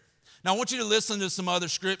Spirit. Now I want you to listen to some other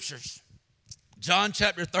scriptures. John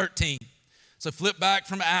chapter 13. So flip back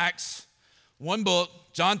from Acts, one book,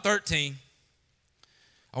 John 13.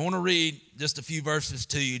 I want to read just a few verses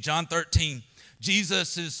to you. John 13.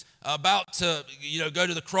 Jesus is about to go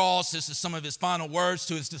to the cross. This is some of his final words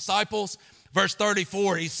to his disciples. Verse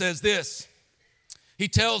 34, he says this. He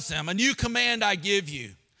tells them, "A new command I give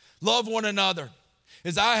you. Love one another.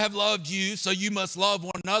 As I have loved you, so you must love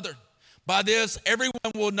one another. By this,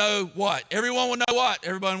 everyone will know what? Everyone will know what?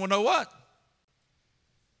 Everyone will know what?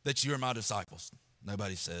 That you are my disciples."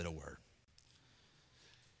 Nobody said a word.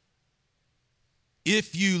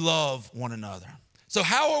 If you love one another. So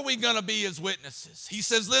how are we going to be his witnesses? He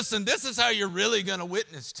says, listen, this is how you're really going to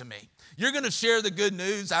witness to me. You're going to share the good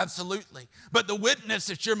news, absolutely. But the witness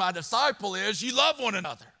that you're my disciple is you love one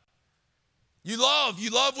another. You love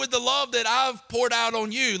with the love that I've poured out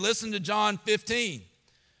on you. Listen to John 15.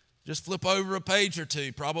 Just flip over a page or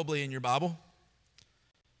two, probably in your Bible.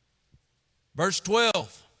 Verse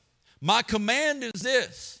 12. My command is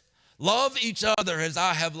this: love each other as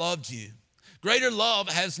I have loved you. Greater love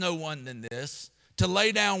has no one than this, to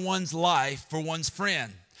lay down one's life for one's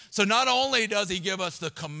friend. So not only does he give us the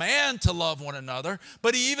command to love one another,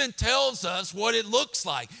 but he even tells us what it looks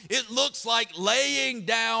like. It looks like laying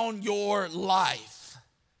down your life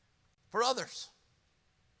for others.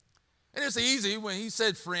 And it's easy, when he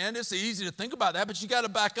said friend, it's easy to think about that, but you got to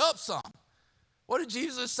back up some. What did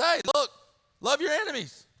Jesus say? Look, love your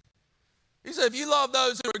enemies. He said, if you love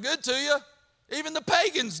those who are good to you, even the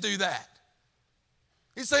pagans do that.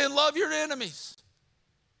 He's saying, love your enemies.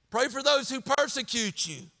 Pray for those who persecute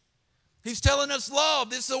you. He's telling us love.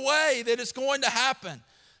 This is a way that it's going to happen.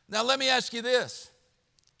 Now, let me ask you this.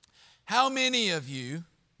 How many of you,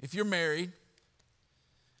 if you're married,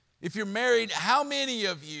 how many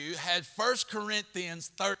of you had 1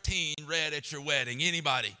 Corinthians 13 read at your wedding?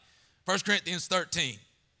 Anybody? 1 Corinthians 13.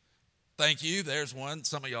 Thank you. There's one.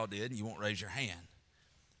 Some of y'all did, and you won't raise your hand.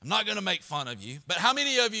 I'm not going to make fun of you, but how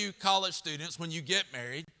many of you college students, when you get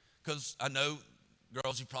married, because I know,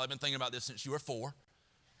 girls, you've probably been thinking about this since you were 4,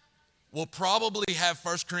 will probably have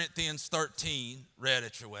 1 Corinthians 13 read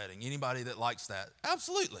at your wedding. Anybody that likes that?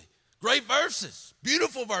 Absolutely. Great verses,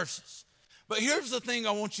 beautiful verses. But here's the thing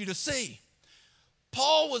I want you to see.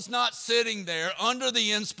 Paul was not sitting there under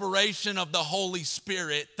the inspiration of the Holy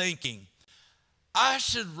Spirit thinking, I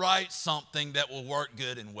should write something that will work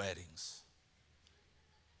good in weddings.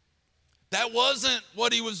 That wasn't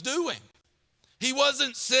what he was doing. He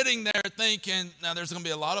wasn't sitting there thinking, now there's going to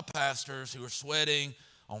be a lot of pastors who are sweating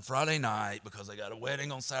on Friday night because they got a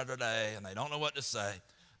wedding on Saturday and they don't know what to say.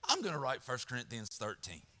 I'm going to write 1 Corinthians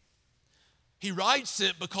 13. He writes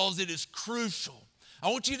it because it is crucial.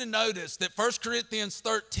 I want you to notice that 1 Corinthians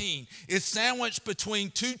 13 is sandwiched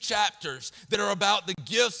between 2 chapters that are about the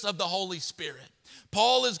gifts of the Holy Spirit.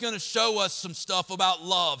 Paul is going to show us some stuff about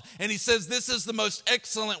love, and he says this is the most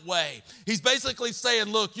excellent way. He's basically saying,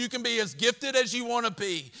 look, you can be as gifted as you want to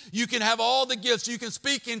be. You can have all the gifts. You can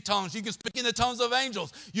speak in tongues. You can speak in the tongues of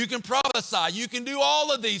angels. You can prophesy. You can do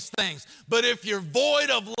all of these things. But if you're void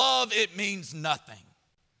of love, it means nothing.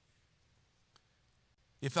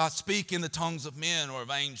 If I speak in the tongues of men or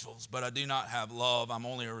of angels, but I do not have love, I'm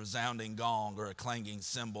only a resounding gong or a clanging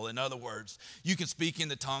cymbal. In other words, you can speak in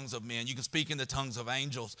the tongues of men, you can speak in the tongues of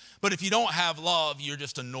angels, but if you don't have love, you're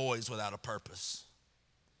just a noise without a purpose.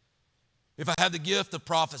 If I have the gift of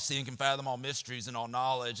prophecy and can fathom all mysteries and all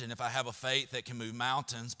knowledge, and if I have a faith that can move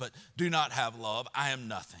mountains, but do not have love, I am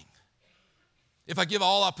nothing. If I give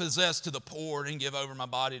all I possess to the poor and give over my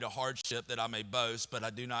body to hardship that I may boast, but I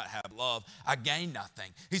do not have love, I gain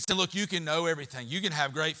nothing. He said, look, you can know everything. You can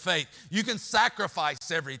have great faith. You can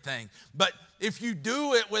sacrifice everything. But if you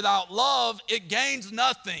do it without love, it gains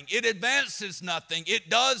nothing. It advances nothing. It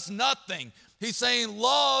does nothing. He's saying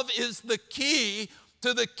love is the key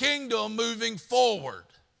to the kingdom moving forward.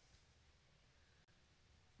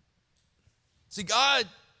 See, God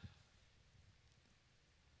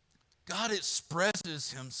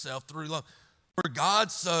expresses himself through love. For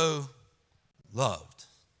God so loved,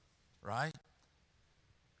 right?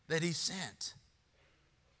 That he sent.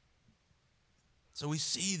 So we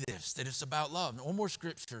see this, that it's about love. Now, one more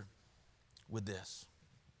scripture with this.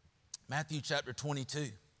 Matthew chapter 22.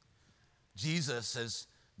 Jesus has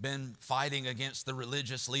been fighting against the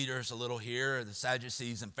religious leaders a little here, the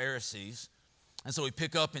Sadducees and Pharisees. And so we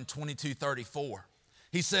pick up in 22:34.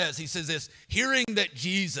 He says this, hearing that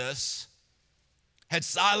Jesus had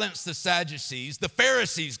silenced the Sadducees, the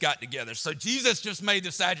Pharisees got together. So Jesus just made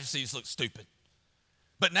the Sadducees look stupid.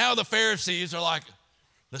 But now the Pharisees are like,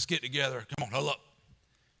 let's get together. Come on, hold up.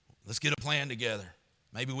 Let's get a plan together.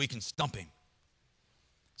 Maybe we can stump him.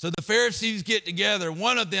 So the Pharisees get together.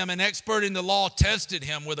 One of them, an expert in the law, tested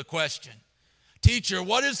him with a question. Teacher,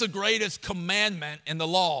 what is the greatest commandment in the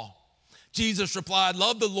law? Jesus replied,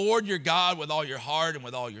 love the Lord your God with all your heart and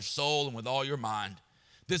with all your soul and with all your mind.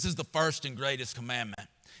 This is the first and greatest commandment.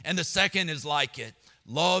 And the second is like it.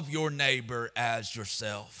 Love your neighbor as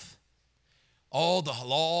yourself. All the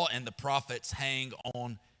law and the prophets hang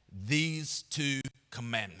on these 2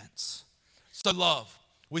 commandments. So love.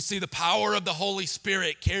 We see the power of the Holy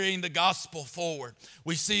Spirit carrying the gospel forward.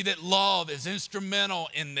 We see that love is instrumental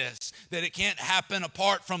in this, that it can't happen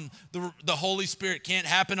apart from the Holy Spirit, can't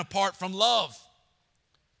happen apart from love.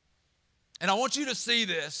 And I want you to see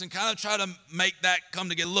this and kind of try to make that come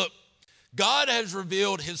together. Look, God has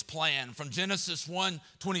revealed his plan from Genesis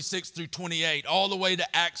 1:26 through 28, all the way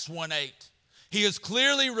to Acts 1:8. He has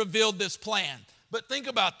clearly revealed this plan. But think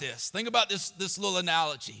about this. Think about this little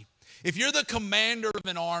analogy. If you're the commander of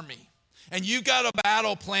an army and you've got a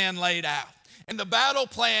battle plan laid out, and the battle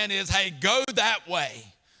plan is, hey, go that way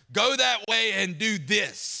and do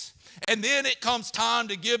this. And then it comes time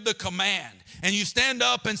to give the command, and you stand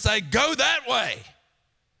up and say, go that way.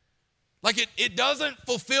 Like it doesn't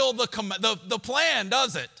fulfill the plan,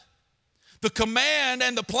 does it? The command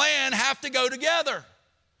and the plan have to go together.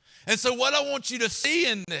 And so what I want you to see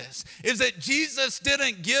in this is that Jesus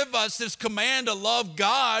didn't give us this command to love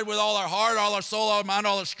God with all our heart, all our soul, all our mind,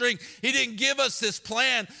 all our strength. He didn't give us this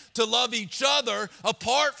plan to love each other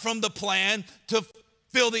apart from the plan to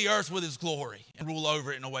fill the earth with his glory and rule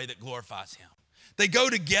over it in a way that glorifies him. They go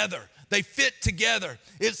together. They fit together.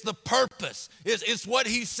 It's the purpose. It's what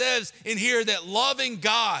he says in here, that loving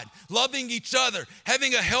God, loving each other,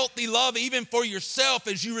 having a healthy love even for yourself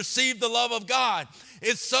as you receive the love of God,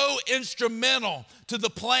 is so instrumental to the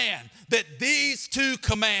plan that these two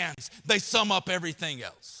commands, they sum up everything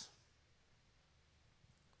else.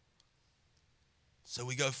 So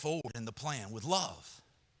we go forward in the plan with love.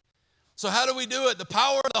 So how do we do it? The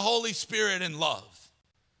power of the Holy Spirit and love.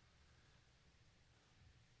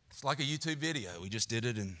 It's like a YouTube video. We just did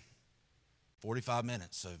it in 45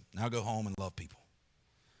 minutes. So now go home and love people.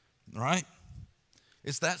 Right?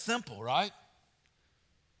 It's that simple, right?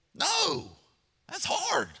 No, that's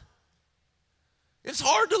hard. It's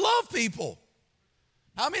hard to love people.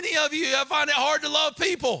 How many of you find it hard to love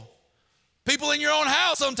people? People in your own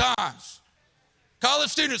house sometimes.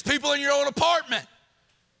 College students, people in your own apartment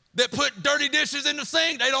that put dirty dishes in the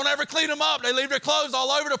sink. They don't ever clean them up. They leave their clothes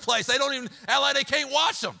all over the place. They don't even act like they can't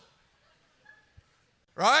wash them.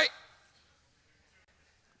 Right?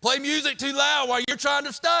 Play music too loud while you're trying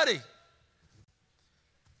to study.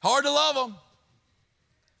 Hard to love them.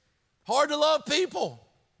 Hard to love people.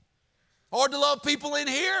 Hard to love people in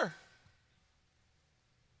here.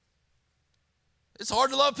 It's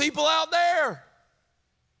hard to love people out there.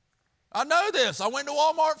 I know this. I went to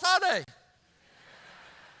Walmart Friday.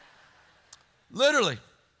 Literally.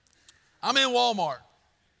 I'm in Walmart.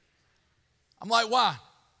 I'm like, why?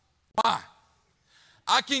 Why?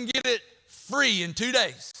 I can get it free in 2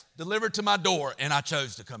 days, delivered to my door, and I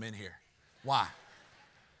chose to come in here. Why?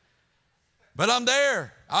 But I'm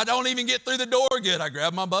there. I don't even get through the door good. I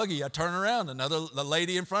grab my buggy. I turn around. The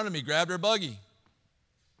lady in front of me grabbed her buggy.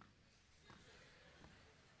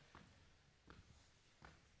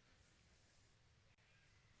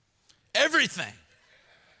 Everything.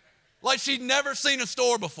 Like she'd never seen a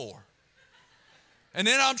store before. And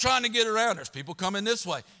then I'm trying to get around. There's people coming this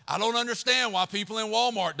way. I don't understand why people in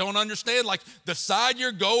Walmart don't understand. Like the side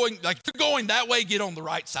you're going, like if you're going that way, get on the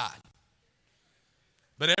right side.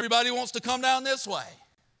 But everybody wants to come down this way.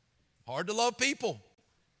 Hard to love people.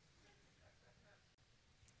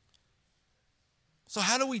 So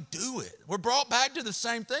how do we do it? We're brought back to the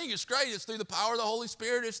same thing. It's great. It's through the power of the Holy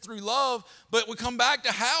Spirit. It's through love. But we come back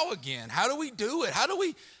to how again? How do we do it? How do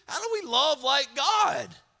we love like God?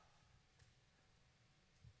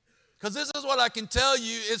 Because this is what I can tell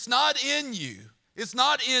you. It's not in you. It's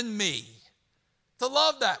not in me to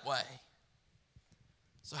love that way.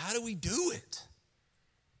 So how do we do it?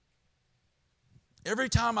 Every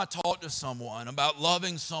time I talk to someone about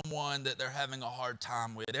loving someone that they're having a hard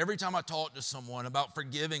time with, every time I talk to someone about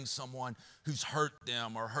forgiving someone who's hurt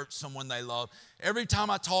them or hurt someone they love, every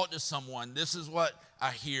time I talk to someone, this is what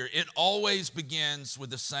I hear. It always begins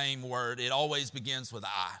with the same word. It always begins with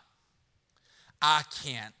I. I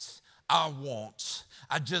can't. I won't.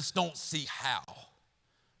 I just don't see how,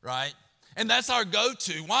 right? And that's our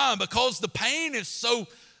go-to. Why? Because the pain is so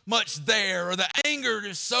much there, or the anger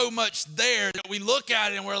is so much there that we look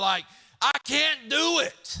at it and we're like, I can't do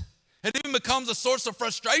it. It even becomes a source of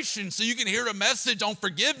frustration. So you can hear a message on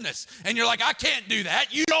forgiveness and you're like, I can't do that.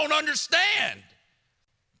 You don't understand.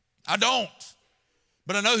 I don't.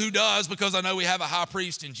 But I know who does, because I know we have a high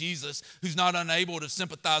priest in Jesus who's not unable to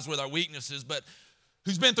sympathize with our weaknesses, but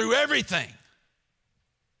who's been through everything.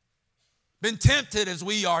 Been tempted as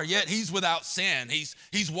we are, yet he's without sin.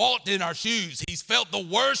 He's walked in our shoes. He's felt the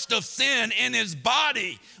worst of sin in his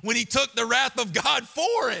body when he took the wrath of God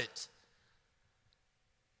for it.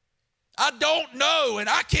 I don't know and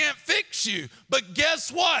I can't fix you, but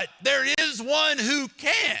guess what? There is one who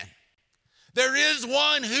can. There is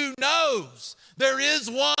one who knows. There is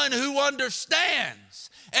one who understands.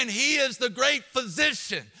 And he is the great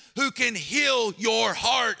physician who can heal your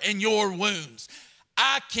heart and your wounds.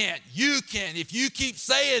 I can't, you can. If you keep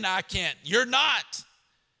saying I can't, you're not.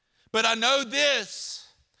 But I know this,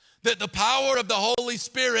 that the power of the Holy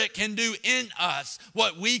Spirit can do in us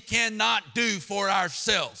what we cannot do for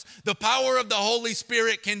ourselves. The power of the Holy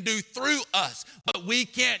Spirit can do through us what we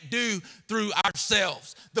can't do through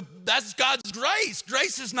ourselves. That's God's grace.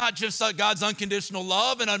 Grace is not just God's unconditional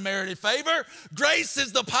love and unmerited favor. Grace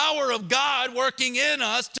is the power of God working in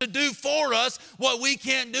us to do for us what we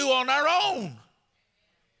can't do on our own.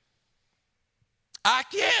 I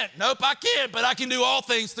can't. Nope, I can't. But I can do all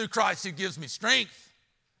things through Christ who gives me strength.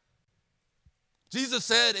 Jesus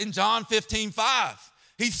said in John 15:5,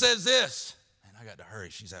 he says this. Man, I got to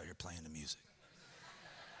hurry. She's out here playing the music.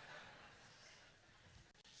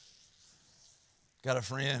 Got a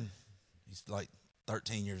friend. He's like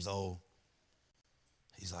 13 years old.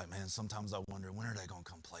 He's like, man, sometimes I wonder, when are they going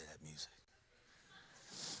to come play that music?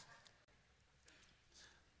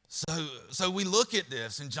 So we look at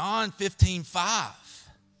this in John 15:5.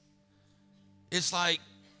 It's like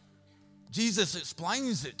Jesus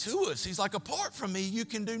explains it to us. He's like, apart from me, you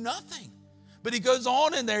can do nothing. But he goes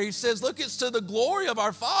on in there. He says, look, it's to the glory of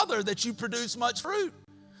our Father that you produce much fruit.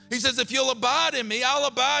 He says, if you'll abide in me, I'll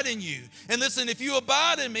abide in you. And listen, if you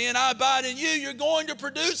abide in me and I abide in you, you're going to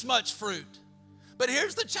produce much fruit. But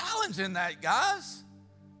here's the challenge in that, guys.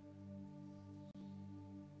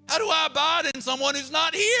 How do I abide in someone who's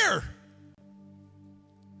not here?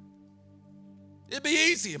 It'd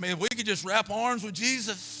be easy. I mean, if we could just wrap arms with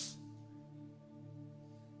Jesus.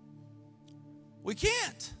 We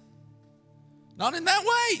can't. Not in that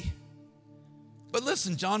way. But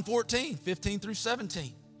listen, John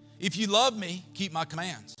 14:15-17. If you love me, keep my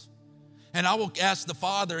commands. And I will ask the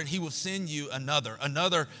Father, and he will send you another.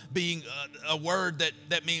 Another being a word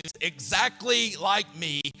that means exactly like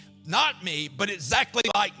me. Not me, but exactly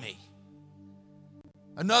like me.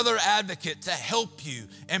 Another advocate to help you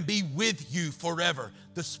and be with you forever.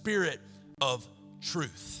 The Spirit of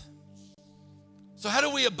truth. So how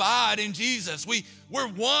do we abide in Jesus? We're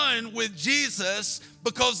one with Jesus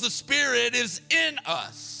because the Spirit is in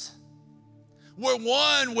us. We're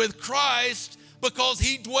one with Christ because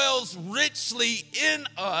he dwells richly in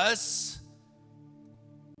us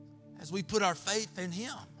as we put our faith in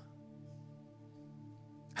him.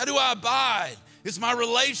 How do I abide? It's my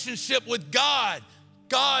relationship with God,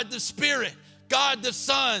 God the Spirit, God the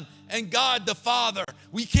Son, and God the Father.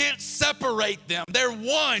 We can't separate them. They're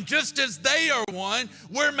one. Just as they are one,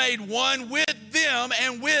 we're made one with them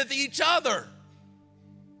and with each other.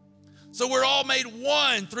 So we're all made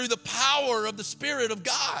one through the power of the Spirit of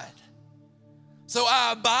God. So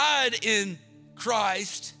I abide in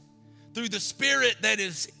Christ through the Spirit that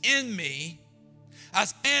is in me. I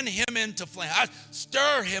fan him into flame. I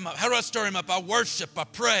stir him up. How do I stir him up? I worship, I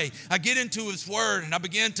pray, I get into his word, and I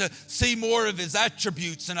begin to see more of his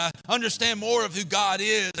attributes, and I understand more of who God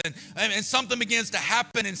is, and something begins to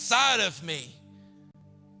happen inside of me.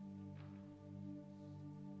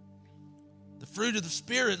 The fruit of the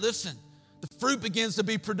Spirit, listen, the fruit begins to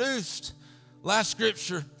be produced. Last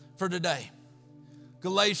scripture for today,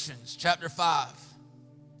 Galatians chapter 5.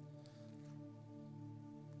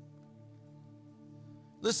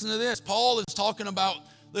 Listen to this. Paul is talking about,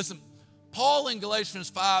 Paul in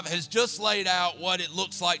Galatians 5 has just laid out what it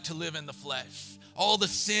looks like to live in the flesh. All the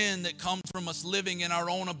sin that comes from us living in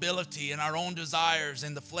our own ability and our own desires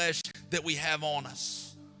in the flesh that we have on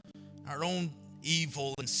us. Our own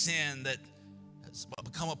evil and sin that has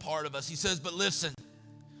become a part of us. He says, but listen,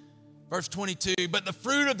 verse 22, but the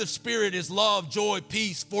fruit of the Spirit is love, joy,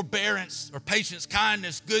 peace, forbearance, or patience,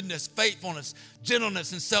 kindness, goodness, faithfulness,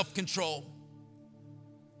 gentleness, and self-control.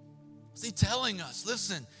 What's he telling us?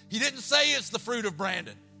 Listen, he didn't say it's the fruit of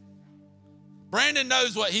Brandon. Brandon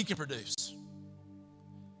knows what he can produce.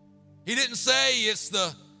 He didn't say it's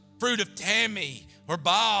the fruit of Tammy or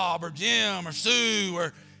Bob or Jim or Sue,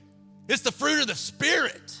 or it's the fruit of the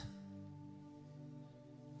Spirit.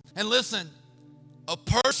 And listen, a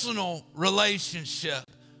personal relationship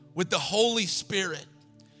with the Holy Spirit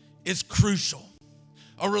is crucial.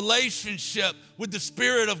 A relationship with the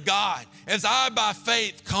Spirit of God. As I by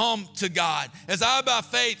faith come to God, as I by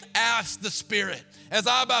faith ask the Spirit, as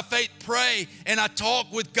I by faith pray and I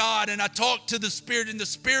talk with God and I talk to the Spirit and the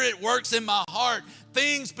Spirit works in my heart,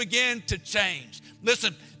 things begin to change.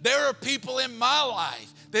 Listen, there are people in my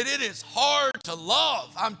life that it is hard to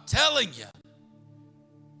love. I'm telling you.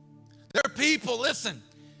 There are people, listen,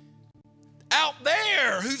 out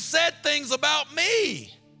there who said things about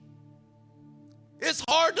me. It's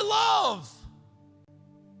hard to love.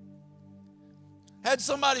 Had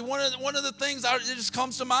somebody, one of the things it just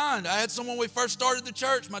comes to mind. I had someone when we first started the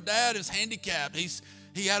church. My dad is handicapped.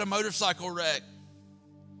 He had a motorcycle wreck.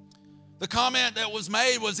 The comment that was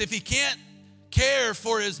made was, if he can't care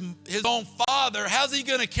for his own father, how's he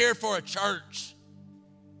going to care for a church?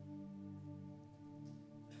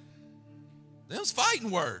 Them's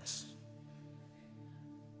fighting words.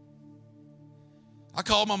 I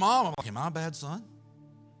called my mom. I'm like, am I a bad son?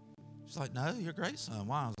 She's like, no, you're a great son.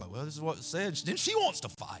 Why? I was like, well, this is what it said. Then she wants to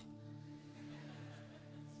fight.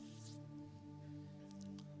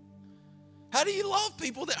 How do you love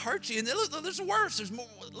people that hurt you? And there's worse. There's more.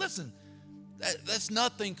 Listen, that's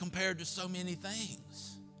nothing compared to so many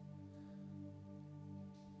things.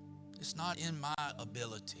 It's not in my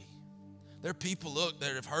ability. There are people,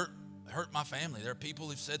 that have hurt my family. There are people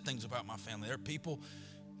who've said things about my family. There are people,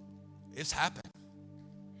 it's happened.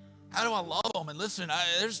 How do I love them? And listen,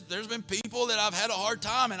 there's been people that I've had a hard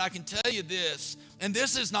time, and I can tell you this, and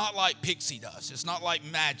this is not like pixie dust. It's not like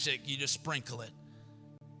magic. You just sprinkle it.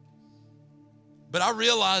 But I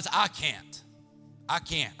realize I can't. I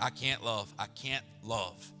can't love. I can't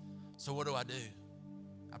love. So what do?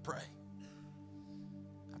 I pray.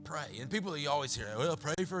 I pray. And people, you always hear, well,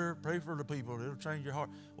 pray for the people. It'll change your heart.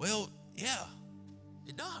 Well, yeah,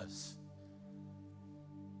 it does.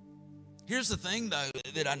 Here's the thing, though,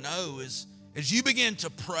 that I know is as you begin to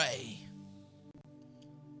pray,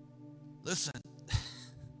 listen,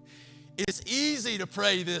 it's easy to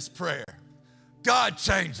pray this prayer. God,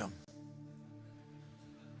 change them.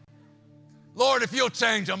 Lord, if you'll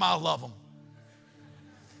change them, I'll love them.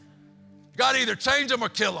 God, either change them or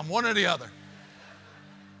kill them, one or the other.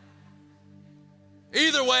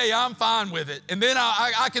 Either way, I'm fine with it. And then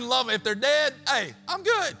I can love them. If they're dead, hey, I'm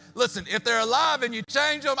good. Listen, if they're alive and you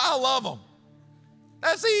change them, I'll love them.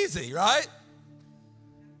 That's easy, right?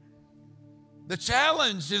 The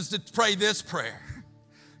challenge is to pray this prayer.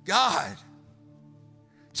 God,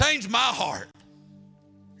 change my heart.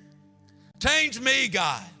 Change me,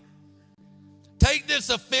 God. Take this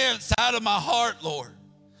offense out of my heart, Lord.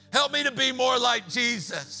 Help me to be more like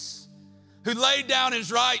Jesus, who laid down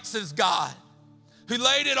his rights as God, who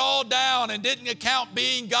laid it all down and didn't account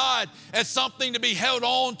being God as something to be held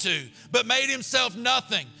on to, but made himself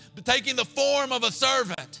nothing, but taking the form of a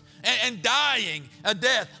servant and dying a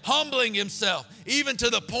death, humbling himself, even to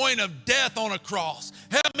the point of death on a cross.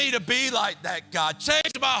 Help me to be like that, God.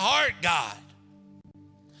 Change my heart, God.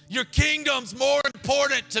 Your kingdom's more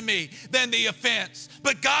important to me than the offense.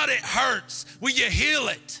 But God, it hurts. Will you heal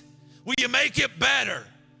it? Will you make it better?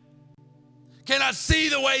 Can I see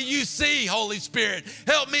the way you see, Holy Spirit?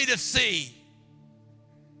 Help me to see.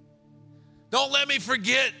 Don't let me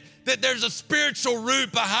forget that there's a spiritual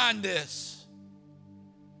root behind this.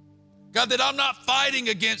 God, that I'm not fighting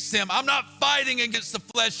against them. I'm not fighting against the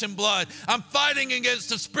flesh and blood. I'm fighting against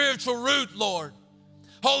the spiritual root, Lord.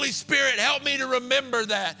 Holy Spirit, help me to remember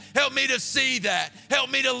that. Help me to see that.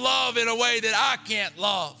 Help me to love in a way that I can't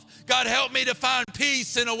love. God, help me to find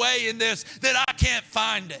peace in a way in this that I can't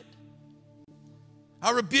find it.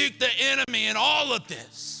 I rebuke the enemy in all of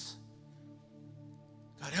this.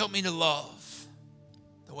 God, help me to love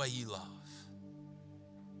the way you love.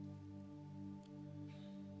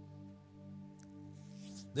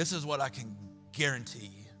 This is what I can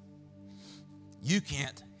guarantee you. You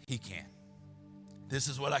can't, he can. This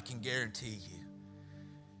is what I can guarantee you.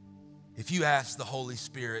 If you ask the Holy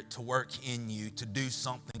Spirit to work in you to do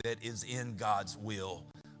something that is in God's will,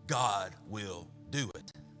 God will do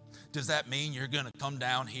it. Does that mean you're going to come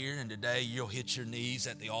down here and today you'll hit your knees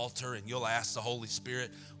at the altar and you'll ask the Holy Spirit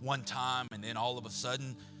one time and then all of a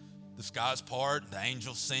sudden the skies part, the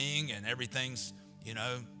angels sing and everything's,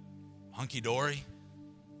 hunky-dory?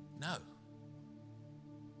 No.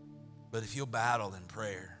 But if you'll battle in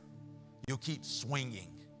prayer, you'll keep swinging,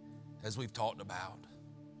 as we've talked about,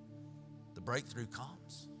 the breakthrough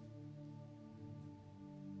comes.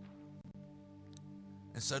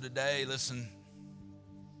 And so today, listen,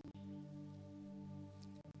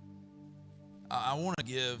 I want to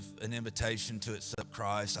give an invitation to accept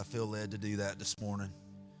Christ. I feel led to do that this morning.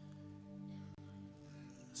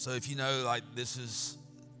 So if you know, this is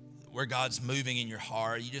where God's moving in your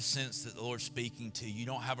heart, you just sense that the Lord's speaking to you. You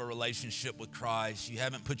don't have a relationship with Christ. You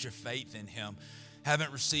haven't put your faith in him,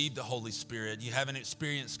 haven't received the Holy Spirit. You haven't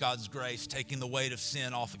experienced God's grace taking the weight of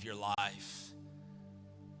sin off of your life.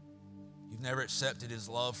 You've never accepted his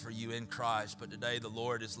love for you in Christ, but today the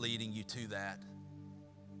Lord is leading you to that.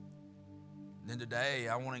 And then today,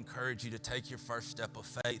 I want to encourage you to take your first step of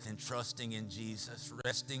faith in trusting in Jesus,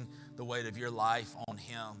 resting the weight of your life on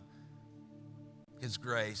him, his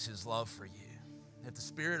grace, his love for you. If the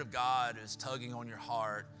Spirit of God is tugging on your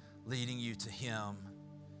heart, leading you to him,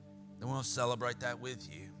 then we'll celebrate that with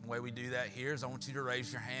you. The way we do that here is I want you to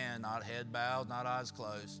raise your hand, not head bowed, not eyes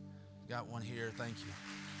closed. Got one here, thank you.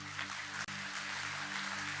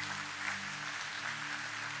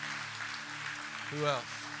 Who else?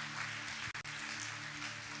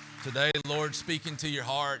 Today, the Lord's speaking to your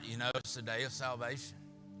heart. It's a day of salvation.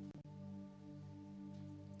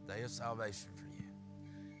 Day of salvation for you.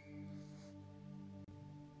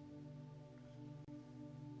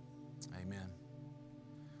 Amen.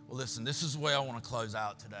 Well, listen, this is the way I want to close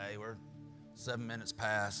out today. We're 7 minutes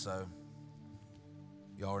past, so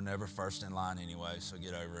y'all are never first in line anyway, so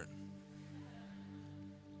get over it.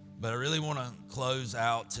 But I really want to close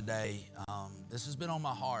out today. This has been on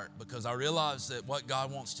my heart because I realize that what God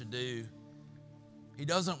wants to do, he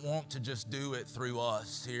doesn't want to just do it through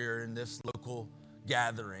us here in this local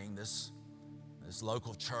gathering, this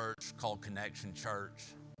local church called Connection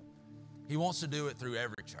Church. He wants to do it through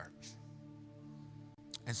every church.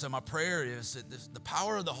 And so my prayer is that the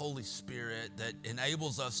power of the Holy Spirit that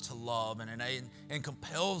enables us to love and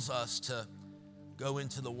compels us to go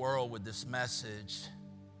into the world with this message,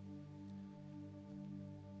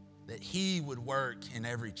 that he would work in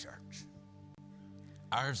every church,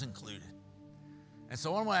 ours included. And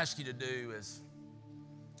so what I'm going to ask you to do is,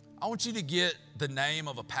 I want you to get the name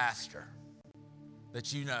of a pastor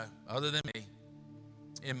that you know, other than me,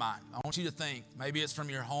 in mind. I want you to think, maybe it's from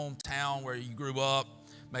your hometown where you grew up.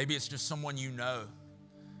 Maybe it's just someone you know.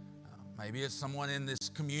 Maybe it's someone in this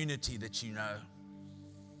community that you know.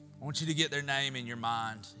 I want you to get their name in your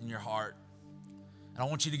mind, in your heart. And I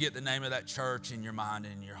want you to get the name of that church in your mind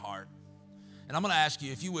and in your heart. And I'm going to ask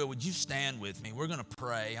you, if you will, would you stand with me? We're going to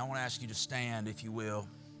pray. I want to ask you to stand, if you will.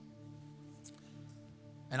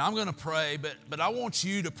 And I'm going to pray, but I want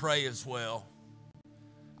you to pray as well.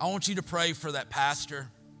 I want you to pray for that pastor.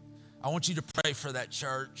 I want you to pray for that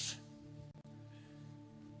church.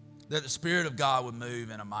 That the Spirit of God would move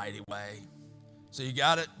in a mighty way. So you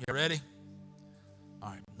got it? You ready? All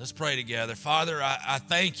right, let's pray together. Father, I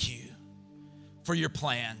thank you for your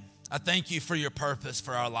plan. I thank you for your purpose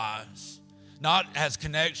for our lives. Not as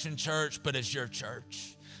Connection Church, but as your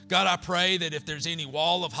church. God, I pray that if there's any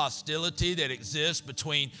wall of hostility that exists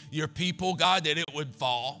between your people, God, that it would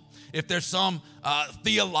fall. If there's some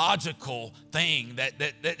theological thing that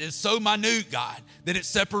is so minute, God, that it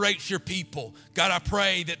separates your people, God, I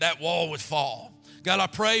pray that that wall would fall. God, I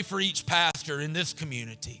pray for each pastor in this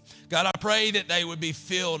community. God, I pray that they would be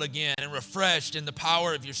filled again and refreshed in the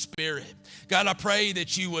power of your Spirit. God, I pray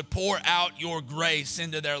that you would pour out your grace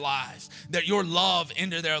into their lives, that your love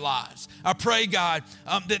into their lives. I pray, God,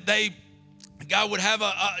 that they, God, would have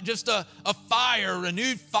just a fire, a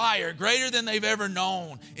renewed fire, greater than they've ever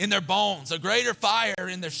known in their bones, a greater fire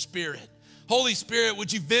in their spirit. Holy Spirit,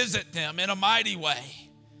 would you visit them in a mighty way?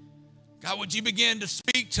 God, would you begin to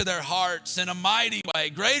speak to their hearts in a mighty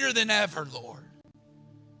way, greater than ever, Lord.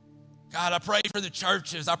 God, I pray for the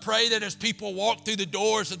churches. I pray that as people walk through the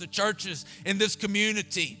doors of the churches in this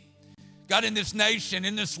community, God, in this nation,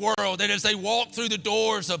 in this world, that as they walk through the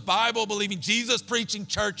doors of Bible-believing, Jesus-preaching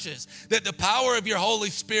churches, that the power of your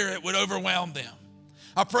Holy Spirit would overwhelm them.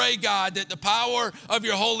 I pray, God, that the power of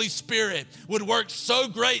your Holy Spirit would work so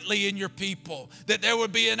greatly in your people, that there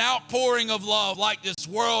would be an outpouring of love like this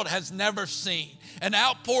world has never seen, an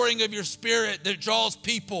outpouring of your Spirit that draws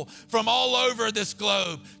people from all over this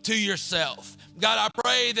globe to yourself. God, I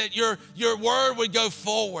pray that your word would go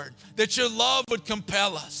forward, that your love would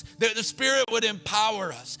compel us, that the Spirit would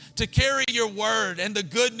empower us to carry your word and the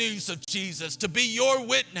good news of Jesus, to be your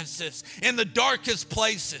witnesses in the darkest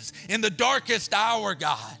places, in the darkest hour,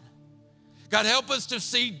 God. God, help us to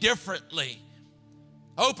see differently.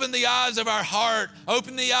 Open the eyes of our heart,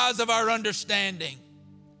 open the eyes of our understanding,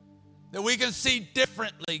 that we can see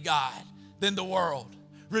differently, God, than the world.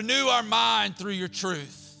 Renew our mind through your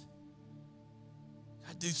truth.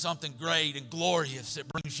 Do something great and glorious that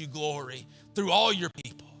brings you glory through all your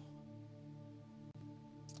people.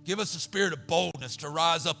 Give us a spirit of boldness to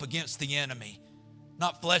rise up against the enemy,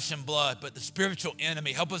 not flesh and blood, but the spiritual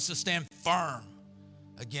enemy. Help us to stand firm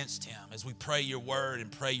against him as we pray your word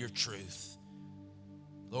and pray your truth.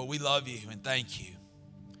 Lord, we love you and thank you.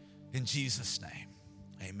 In Jesus' name,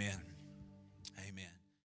 amen.